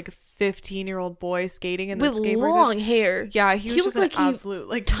 90-pound, like 15-year-old boy skating in the with skateboard. long hair. Yeah, he was just looked an like absolute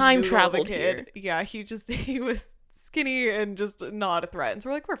like time noodle of a traveled kid. Yeah, he was skinny and just not a threat. And so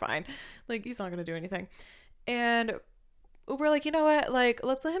we're like, we're fine. Like, he's not gonna do anything. And we're like, you know what? Like,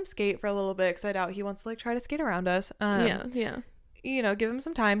 let's let him skate for a little bit because I doubt he wants to like try to skate around us. Yeah. You know, give him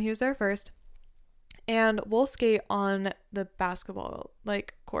some time. He was there first. And we'll skate on the basketball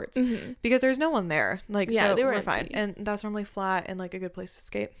like courts because there's no one there. Like, Yeah, so they were we're fine. empty. And that's normally flat and like a good place to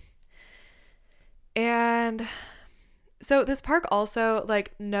skate. And so this park also,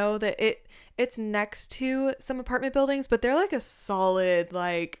 like, know that it's next to some apartment buildings, but they're like a solid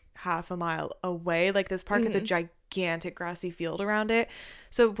like half a mile away. Like, this park is a gigantic grassy field around it.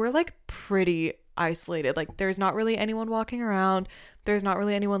 So we're like pretty isolated. Like, there's not really anyone walking around. There's not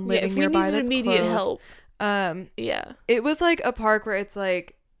really anyone living nearby that's immediate close. help. Yeah. It was like a park where it's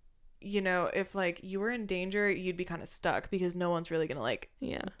like, you know, if like you were in danger, you'd be kind of stuck because no one's really gonna like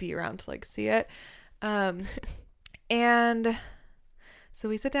be around to like see it. And so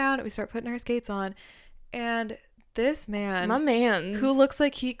we sit down, we start putting our skates on, and this man, My man's who looks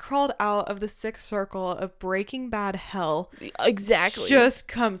like he crawled out of the sixth circle of Breaking Bad hell, exactly just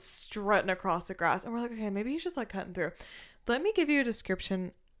comes strutting across the grass, and we're like, okay, maybe he's just like cutting through. Let me give you a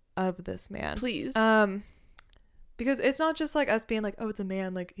description of this man, please. Because it's not just like us being like, oh, it's a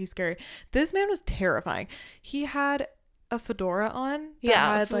man, like he's scary. This man was terrifying. He had a fedora on that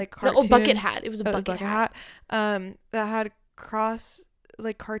had like cartoon, bucket hat. It was a bucket hat. That had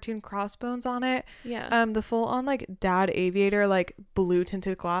cartoon crossbones on it. Yeah. The full on like dad aviator, like blue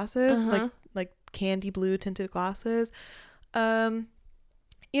tinted glasses, like candy blue tinted glasses.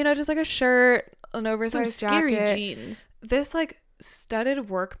 You know, just like a shirt, an oversized Some scary jacket. jeans. This like studded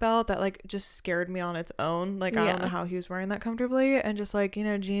work belt that like just scared me on its own. Like, I don't know how he was wearing that comfortably, and just like, you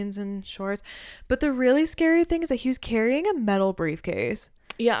know, jeans and shorts. But the really scary thing is that he was carrying a metal briefcase.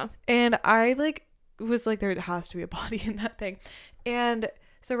 Yeah. And I like was like, there has to be a body in that thing. And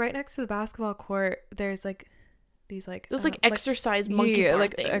so right next to the basketball court, there's like these like those like exercise monkey bar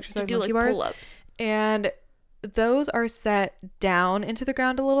like things. exercise do monkey like bars. pull-ups. And those are set down into the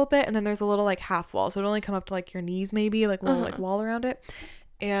ground a little bit, and then there's a little like half wall, so it'll only come up to like your knees, maybe like a little like wall around it.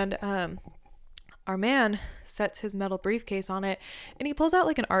 And our man sets his metal briefcase on it, and he pulls out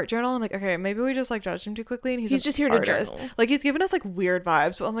like an art journal. I'm like, okay, maybe we just like judged him too quickly, and he's just here to artist. journal. Like, he's giving us like weird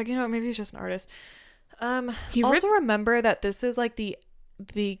vibes, but I'm like, you know what, maybe he's just an artist. He also remember that this is like the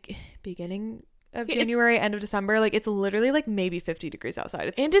beginning of January, end of December. Like, it's literally like maybe 50 degrees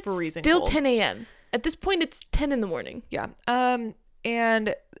outside. It's freezing still cold. 10 a.m. At this point, it's 10 in the morning. Yeah.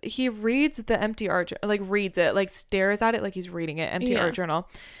 And he reads the empty art, like reads it, like stares at it like he's reading it, empty art journal.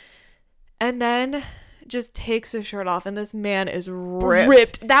 And then just takes his shirt off, and this man is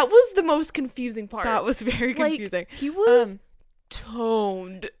ripped. That was the most confusing part. That was very confusing. Like, he was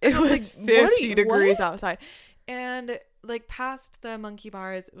toned. It was like, 50 degrees outside. And like past the monkey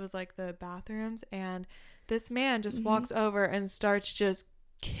bars, it was like the bathrooms, and this man just walks over and starts just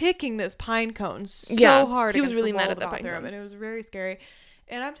kicking this pine cone so hard. He was really the mad wall at of that the pine bathroom, cone. and it was very scary.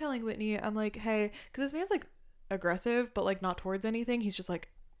 And I'm telling Whitney, I'm like, hey, because this man's like aggressive, but like not towards anything. He's just like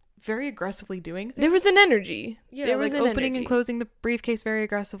very aggressively doing things. There was an energy. Yeah, there was was like an opening energy. and closing the briefcase very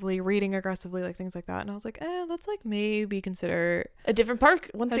aggressively, reading aggressively, like things like that. And I was like, let's like maybe consider A different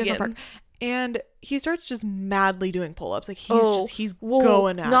park once a again. different park. And he starts just madly doing pull-ups. Like, he's Whoa,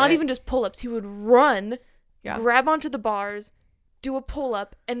 going at not it. even just pull-ups. He would run, Yeah. grab onto the bars, do a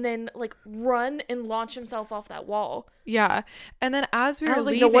pull-up, and then like run and launch himself off that wall. Yeah. And then as we I were was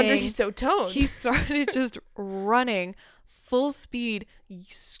like, leaving, no wonder he's so toned. he started just running full speed,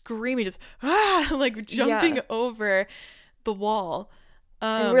 screaming, just like jumping over the wall.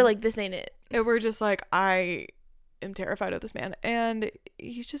 And we're like, this ain't it. And we're just like, I am terrified of this man, and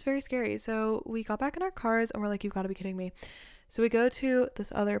he's just very scary. So we got back in our cars, and we're like, you've got to be kidding me. So we go to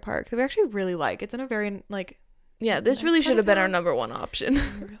this other park that we actually really like. It's in a very like, Yeah, this nice really part should of have been our town. number one option. We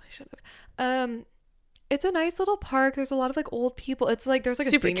really should have. It's a nice little park. There's a lot of like old people. It's like there's like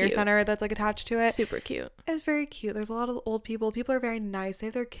a Super senior cute. center that's like attached to it. Super cute. It's very cute. There's a lot of old people. People are very nice. They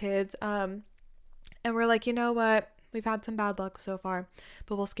have their kids. And we're like, you know what? We've had some bad luck so far,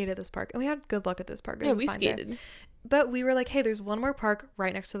 but we'll skate at this park. And we had good luck at this park. It Yeah, was a we fine day. skated. But we were like, hey, there's one more park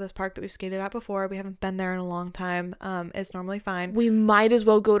right next to this park that we've skated at before. We haven't been there in a long time. It's normally fine. We might as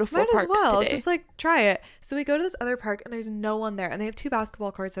well go to four Might as parks well today. just like try it. So we go to this other park, and there's no one there, and they have 2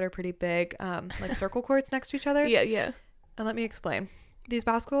 basketball courts that are pretty big, like circle courts next to each other. Yeah. And let me explain. These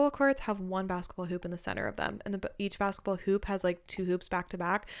basketball courts have one basketball hoop in the center of them, and each basketball hoop has like 2 hoops back to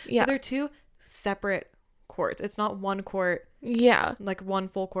back. Yeah. So they're 2 separate courts. It's not one court, Yeah. like one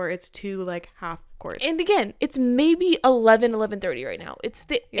full court. It's 2 like half courts. And again, it's maybe 11:30 right now. It's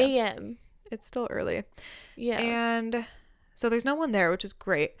the Yeah. AM. It's still early. Yeah. And so there's no one there, which is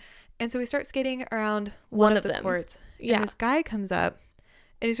great. And so we start skating around One one of of the them. courts. Yeah. And this guy comes up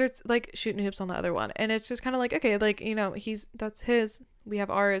and he starts like shooting hoops on the other one. And it's just kind of like, okay, like, you know, that's his. We have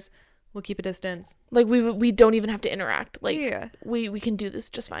ours. We'll keep a distance. Like we don't even have to interact. Like Yeah. we can do this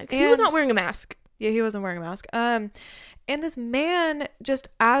just fine. Because he was And- not wearing a mask. Yeah, he wasn't wearing a mask. And this man, just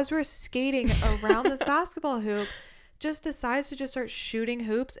as we're skating around this basketball hoop, just decides to just start shooting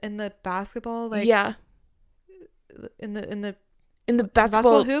hoops in the basketball, like yeah. in the In the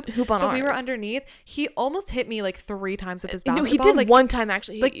basketball hoop, on but we were ours. underneath. He almost hit me like 3 times with his No, basketball. he did like, one time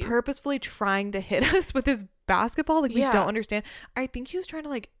actually hit like you. purposefully trying to hit us with his basketball. Like we Yeah. don't understand. I think he was trying to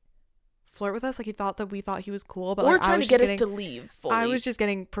like flirt with us. Like he thought that we thought he was cool, but or like I trying was to get just us to leave fully. I was just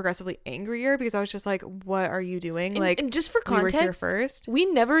getting progressively angrier because I was just like, what are you doing? and, like and just for we were here context, first. we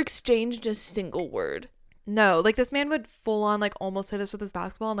never exchanged a single word No, like this man would full on like almost hit us with his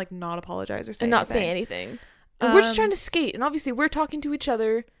basketball and like not apologize or say and not anything. say anything. And we're just Um, trying to skate, and obviously we're talking to each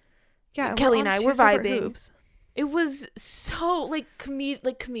other. Yeah, Kelly we're and on I, 2 we're separate vibing. hoops. It was so like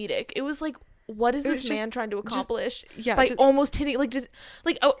comedic. It was like, what is It this was man just- trying to accomplish Yeah, by just- almost hitting like just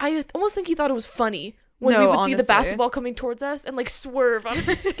like I almost think he thought it was funny when No, we would see the honestly. basketball coming towards us and like swerve on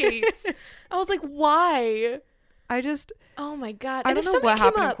our skates. I was like, why? I just Oh my god! I And don't if know somebody what came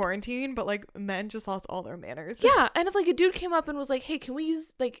happened in up, quarantine, but like men just lost all their manners. yeah, and if like a dude came up and was like, "Hey, can we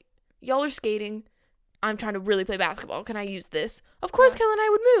use like y'all are skating? I'm trying to really play basketball. Can I use this?" Of course, Yeah. Kelly and I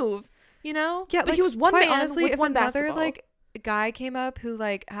would move. You know, Yeah, but like, he was one quite man honestly, with if one another basketball. like guy came up who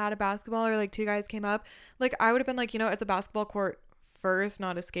like had a basketball or like 2 guys came up, like I would have been like, you know, it's a basketball court first,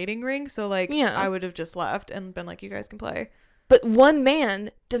 not a skating rink. So like Yeah. I would have just left and been like, you guys can play. But one man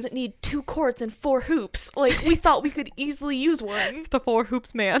doesn't need 2 courts and 4 hoops. Like we thought we could easily use one. It's the 4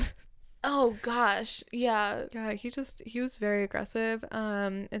 hoops man. Oh gosh, yeah, Yeah, he was very aggressive.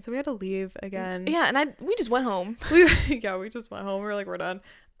 And so we had to leave again. yeah, and we just went home. we just went home. We were like, we're done.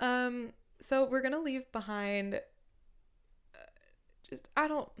 So we're gonna leave behind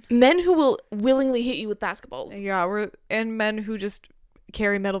Men who will willingly hit you with basketballs. yeah, and men who just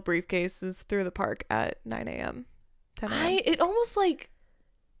carry metal briefcases through the park at 9 a.m. 10 a.m. It almost like,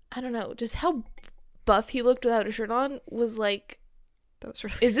 I don't know, just how buff he looked without a shirt on was like, That was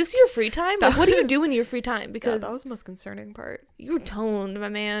really is this your free time? Like, what do you do in your free time? yeah, Because that was the most concerning part. you were toned, my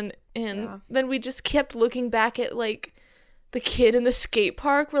man. And Yeah. then we just kept looking back at like the kid in the skate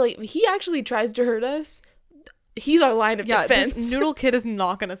park. We're like, he actually tries to hurt us. He's our line of Yeah, defense. this noodle kid is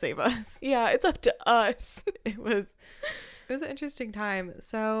not gonna save us. Yeah, it's up to us. It was an interesting time.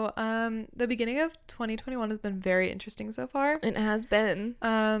 So the beginning of 2021 has been very interesting so far. It has been.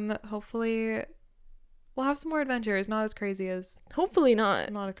 Hopefully we'll have some more adventures, not as crazy as Hopefully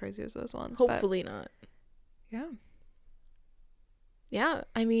not. those ones. But Hopefully not. yeah. Yeah,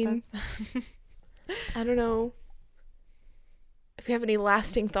 I mean, That's I don't know if you have any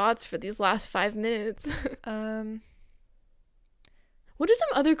lasting thoughts for these last 5 minutes. What are some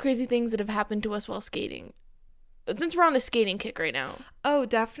other crazy things that have happened to us while skating? Since we're on a skating kick right now. oh,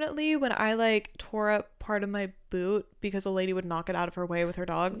 definitely when I like tore up part of my boot because a lady would knock it out of her way with her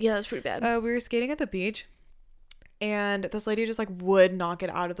dog. Yeah, that's pretty bad. We were skating at the beach and this lady just like would knock it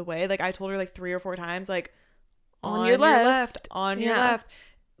out of the way. Like I told her like 3 or 4 times, like On your left. on your Yeah. left.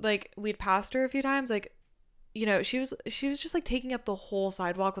 Like we'd passed her a few times, like, you know, she was just like taking up the whole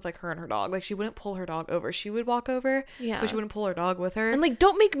sidewalk with like her and her dog. Like she wouldn't pull her dog over. She would walk over, Yeah. but she wouldn't pull her dog with her. And like,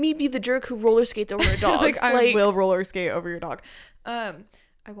 don't make me be the jerk who roller skates over a dog. like I will roller skate over your dog. I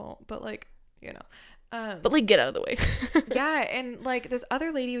won't, but like, you know. But like, get out of the way. Yeah, and like this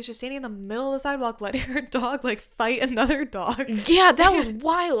other lady was just standing in the middle of the sidewalk letting her dog like fight another dog. Yeah, that was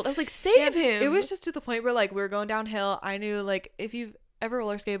wild. I was like, save him. It was just to the point where like we were going downhill. I knew like if you've ever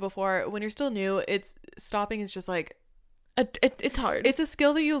roller skated before, when you're still new, it's stopping is just like it's hard. it's a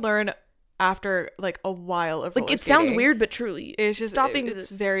skill that you learn after like a while of like, roller it sounds skating. weird, but truly, It's just stopping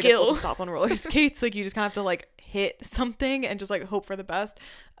it's is a very skill. difficult to stop on roller skates. Like you just kind of have to like hit something and just like hope for the best.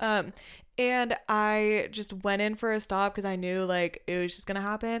 And I just went in for a stop because I knew like it was just gonna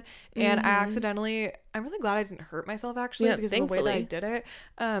happen. And I accidentally, I'm really glad I didn't hurt myself actually, Yeah, because of the way that I thankfully. did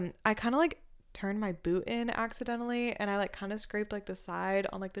it. I kind of like turned my boot in accidentally and I like kind of scraped like the side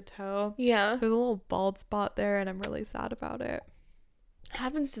on like the toe. Yeah, There's a little bald spot there and I'm really sad about it.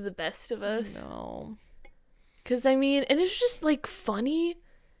 happens to the best of us. No. Cause I mean, and it's just like funny.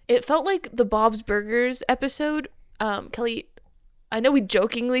 It felt like the Bob's Burgers episode. Kelly, I know we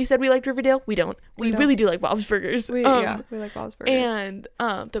jokingly said we liked Riverdale. We don't. We don't. really do like Bob's Burgers. We like Bob's Burgers. And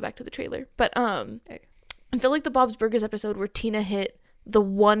go back to the trailer. But Hey. I feel like the Bob's Burgers episode where Tina hit the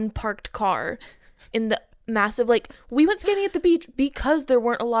one parked car in the massive, like, we went skating at the beach because there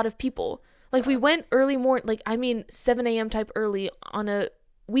weren't a lot of people. Like, we went early morning, like, I mean 7 a.m. type early on a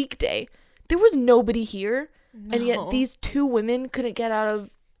weekday. There was nobody here, and yet these two women couldn't get out of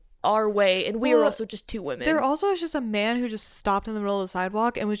our way, and we were also just two women. There also was just a man who just stopped in the middle of the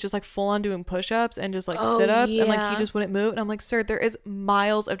sidewalk and was just like full on doing push-ups and just like sit-ups, and like he just wouldn't move, and I'm like, sir, there is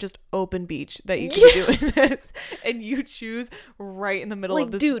miles of just open beach that you can do in this, and you choose right in the middle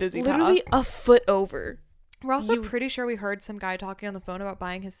of this busy path. Literally a foot over. We're also pretty sure we heard some guy talking on the phone about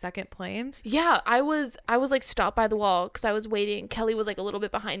buying his second plane. Yeah, I was like stopped by the wall because I was waiting. Kelly was like a little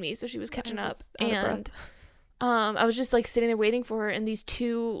bit behind me, so she was catching up, and I was just like sitting there waiting for her, and these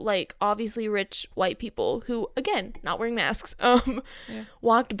two like obviously rich white people who, again, not wearing masks,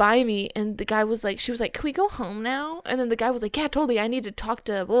 walked by me, and the guy was like, she was like, "Can we go home now?" And then the guy was like, "Yeah, totally. I need to talk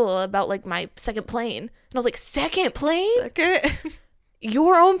to blah, blah, blah, about like my second plane." And I was like, "Second plane? Second?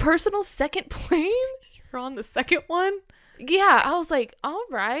 Your own personal second plane? You're on the second one?" Yeah, I was like, all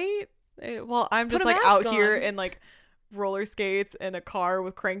right. Well, I'm just like out here in like roller skates and a car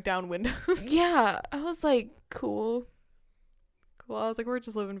with cranked down windows. Yeah, I was like, cool. I was like, we're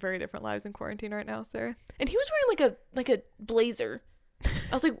just living very different lives in quarantine right now, sir. And he was wearing like a blazer.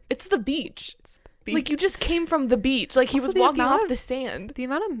 I was like, it's the beach. Like, you just came from the beach. Like, he was walking off the sand. The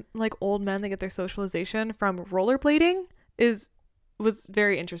amount of like old men that get their socialization from rollerblading was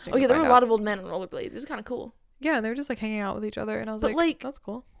very interesting. Oh yeah, there were a lot of old men on rollerblades. It was kind of cool. Yeah, and they were just like hanging out with each other, and I was like, that's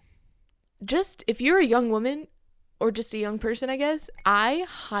cool. Just if you're a young woman or just a young person, I guess, I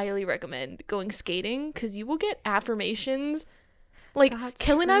highly recommend going skating because you will get affirmations. Like,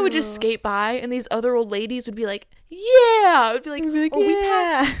 Kelly and I would just skate by, and these other old ladies would be like, yeah! I would be like, oh,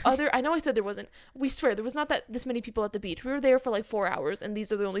 yeah. We passed I know I said there wasn't. We swear, there was not this many people at the beach. We were there for like 4 hours, and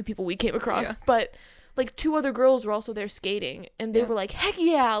these are the only people we came across. Yeah. But like 2 other girls were also there skating, and they were like, heck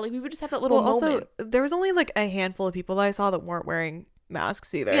yeah! Like, we would just have that little moment. Also, there was only like a handful of people that I saw that weren't wearing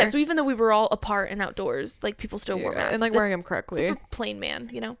masks either. Yeah, so even though we were all apart and outdoors, like, people still wore masks. And like wearing them correctly. Except for plain man,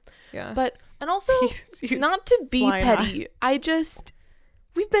 you know? Yeah. But, and also, not to be petty,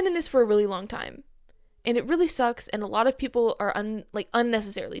 we've been in this for a really long time. And it really sucks, and a lot of people are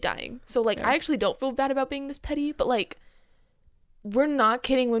unnecessarily dying. So like, I actually don't feel bad about being this petty, but like, we're not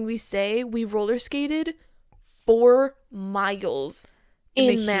kidding when we say we roller skated 4 miles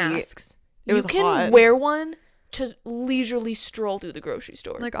in masks. You can wear one to leisurely stroll through the grocery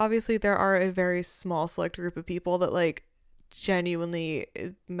store. Like, obviously there are a very small select group of people that like genuinely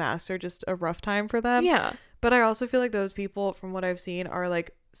masks are just a rough time for them. Yeah. But I also feel like those people, from what I've seen, are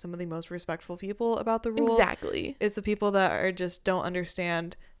like some of the most respectful people about the rules. Exactly. It's the people that are just don't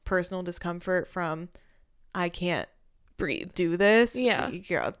understand personal discomfort from, I can't breathe, do this. Yeah.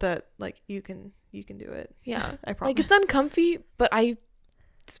 That like you can do it. Yeah. I promise. Like, it's uncomfy, but I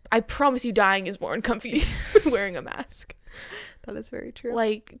promise you dying is more uncomfy than wearing a mask. That is very true.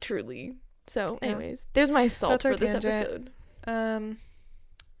 Like, truly. So anyways, there's my assault for this episode.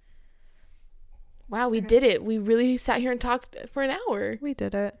 Wow, we did it. We really sat here and talked for an hour. We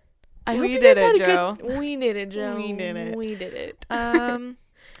did it. We did it, Joe. We did it, Joe. We did it. We did it.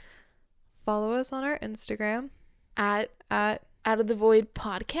 Follow us on our Instagram at Out of the Void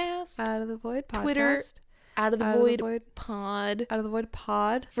Podcast. Out of the Void Podcast. Twitter, Out of the Void Pod. Out of the Void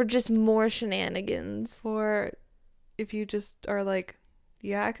Pod. For just more shenanigans. For if you just are like,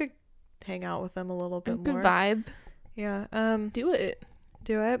 yeah, I could hang out with them a little bit more. Good vibe. Yeah. Do it.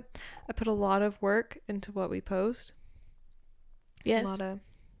 I put a lot of work into what we post. Yes. I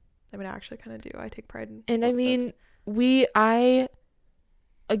actually kind of do. I take pride in. And I mean, we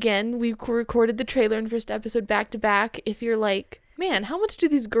recorded the trailer and first episode back to back. If you're like, man, how much do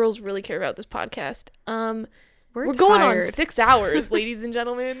these girls really care about this podcast? We're going on 6 hours, ladies and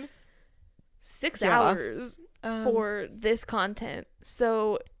gentlemen. 6 hours for this content.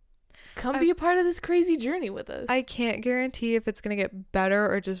 So come be a part of this crazy journey with us. I can't guarantee if it's going to get better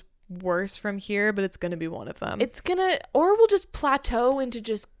or just worse from here, but it's going to be one of them. Or we'll just plateau into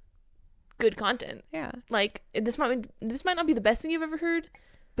just good content. Yeah. Like, this might not be the best thing you've ever heard,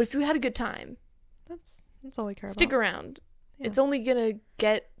 but if you had a good time, that's all we care about. Stick around. Yeah. It's only going to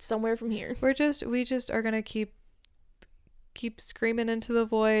get somewhere from here. We just are going to keep screaming into the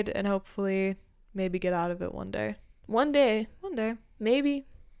void and hopefully maybe get out of it one day. One day. Maybe.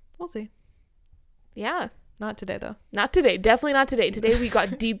 We'll see. Yeah. Not today, though. Not today. Definitely not today. Today we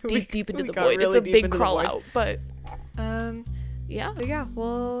got deep into the void. Really, it's a big crawl out, but yeah. But yeah,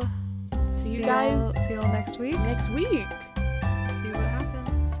 we'll see you guys. See y'all next week. See what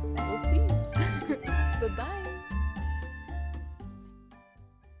happens. We'll see. Bye-bye.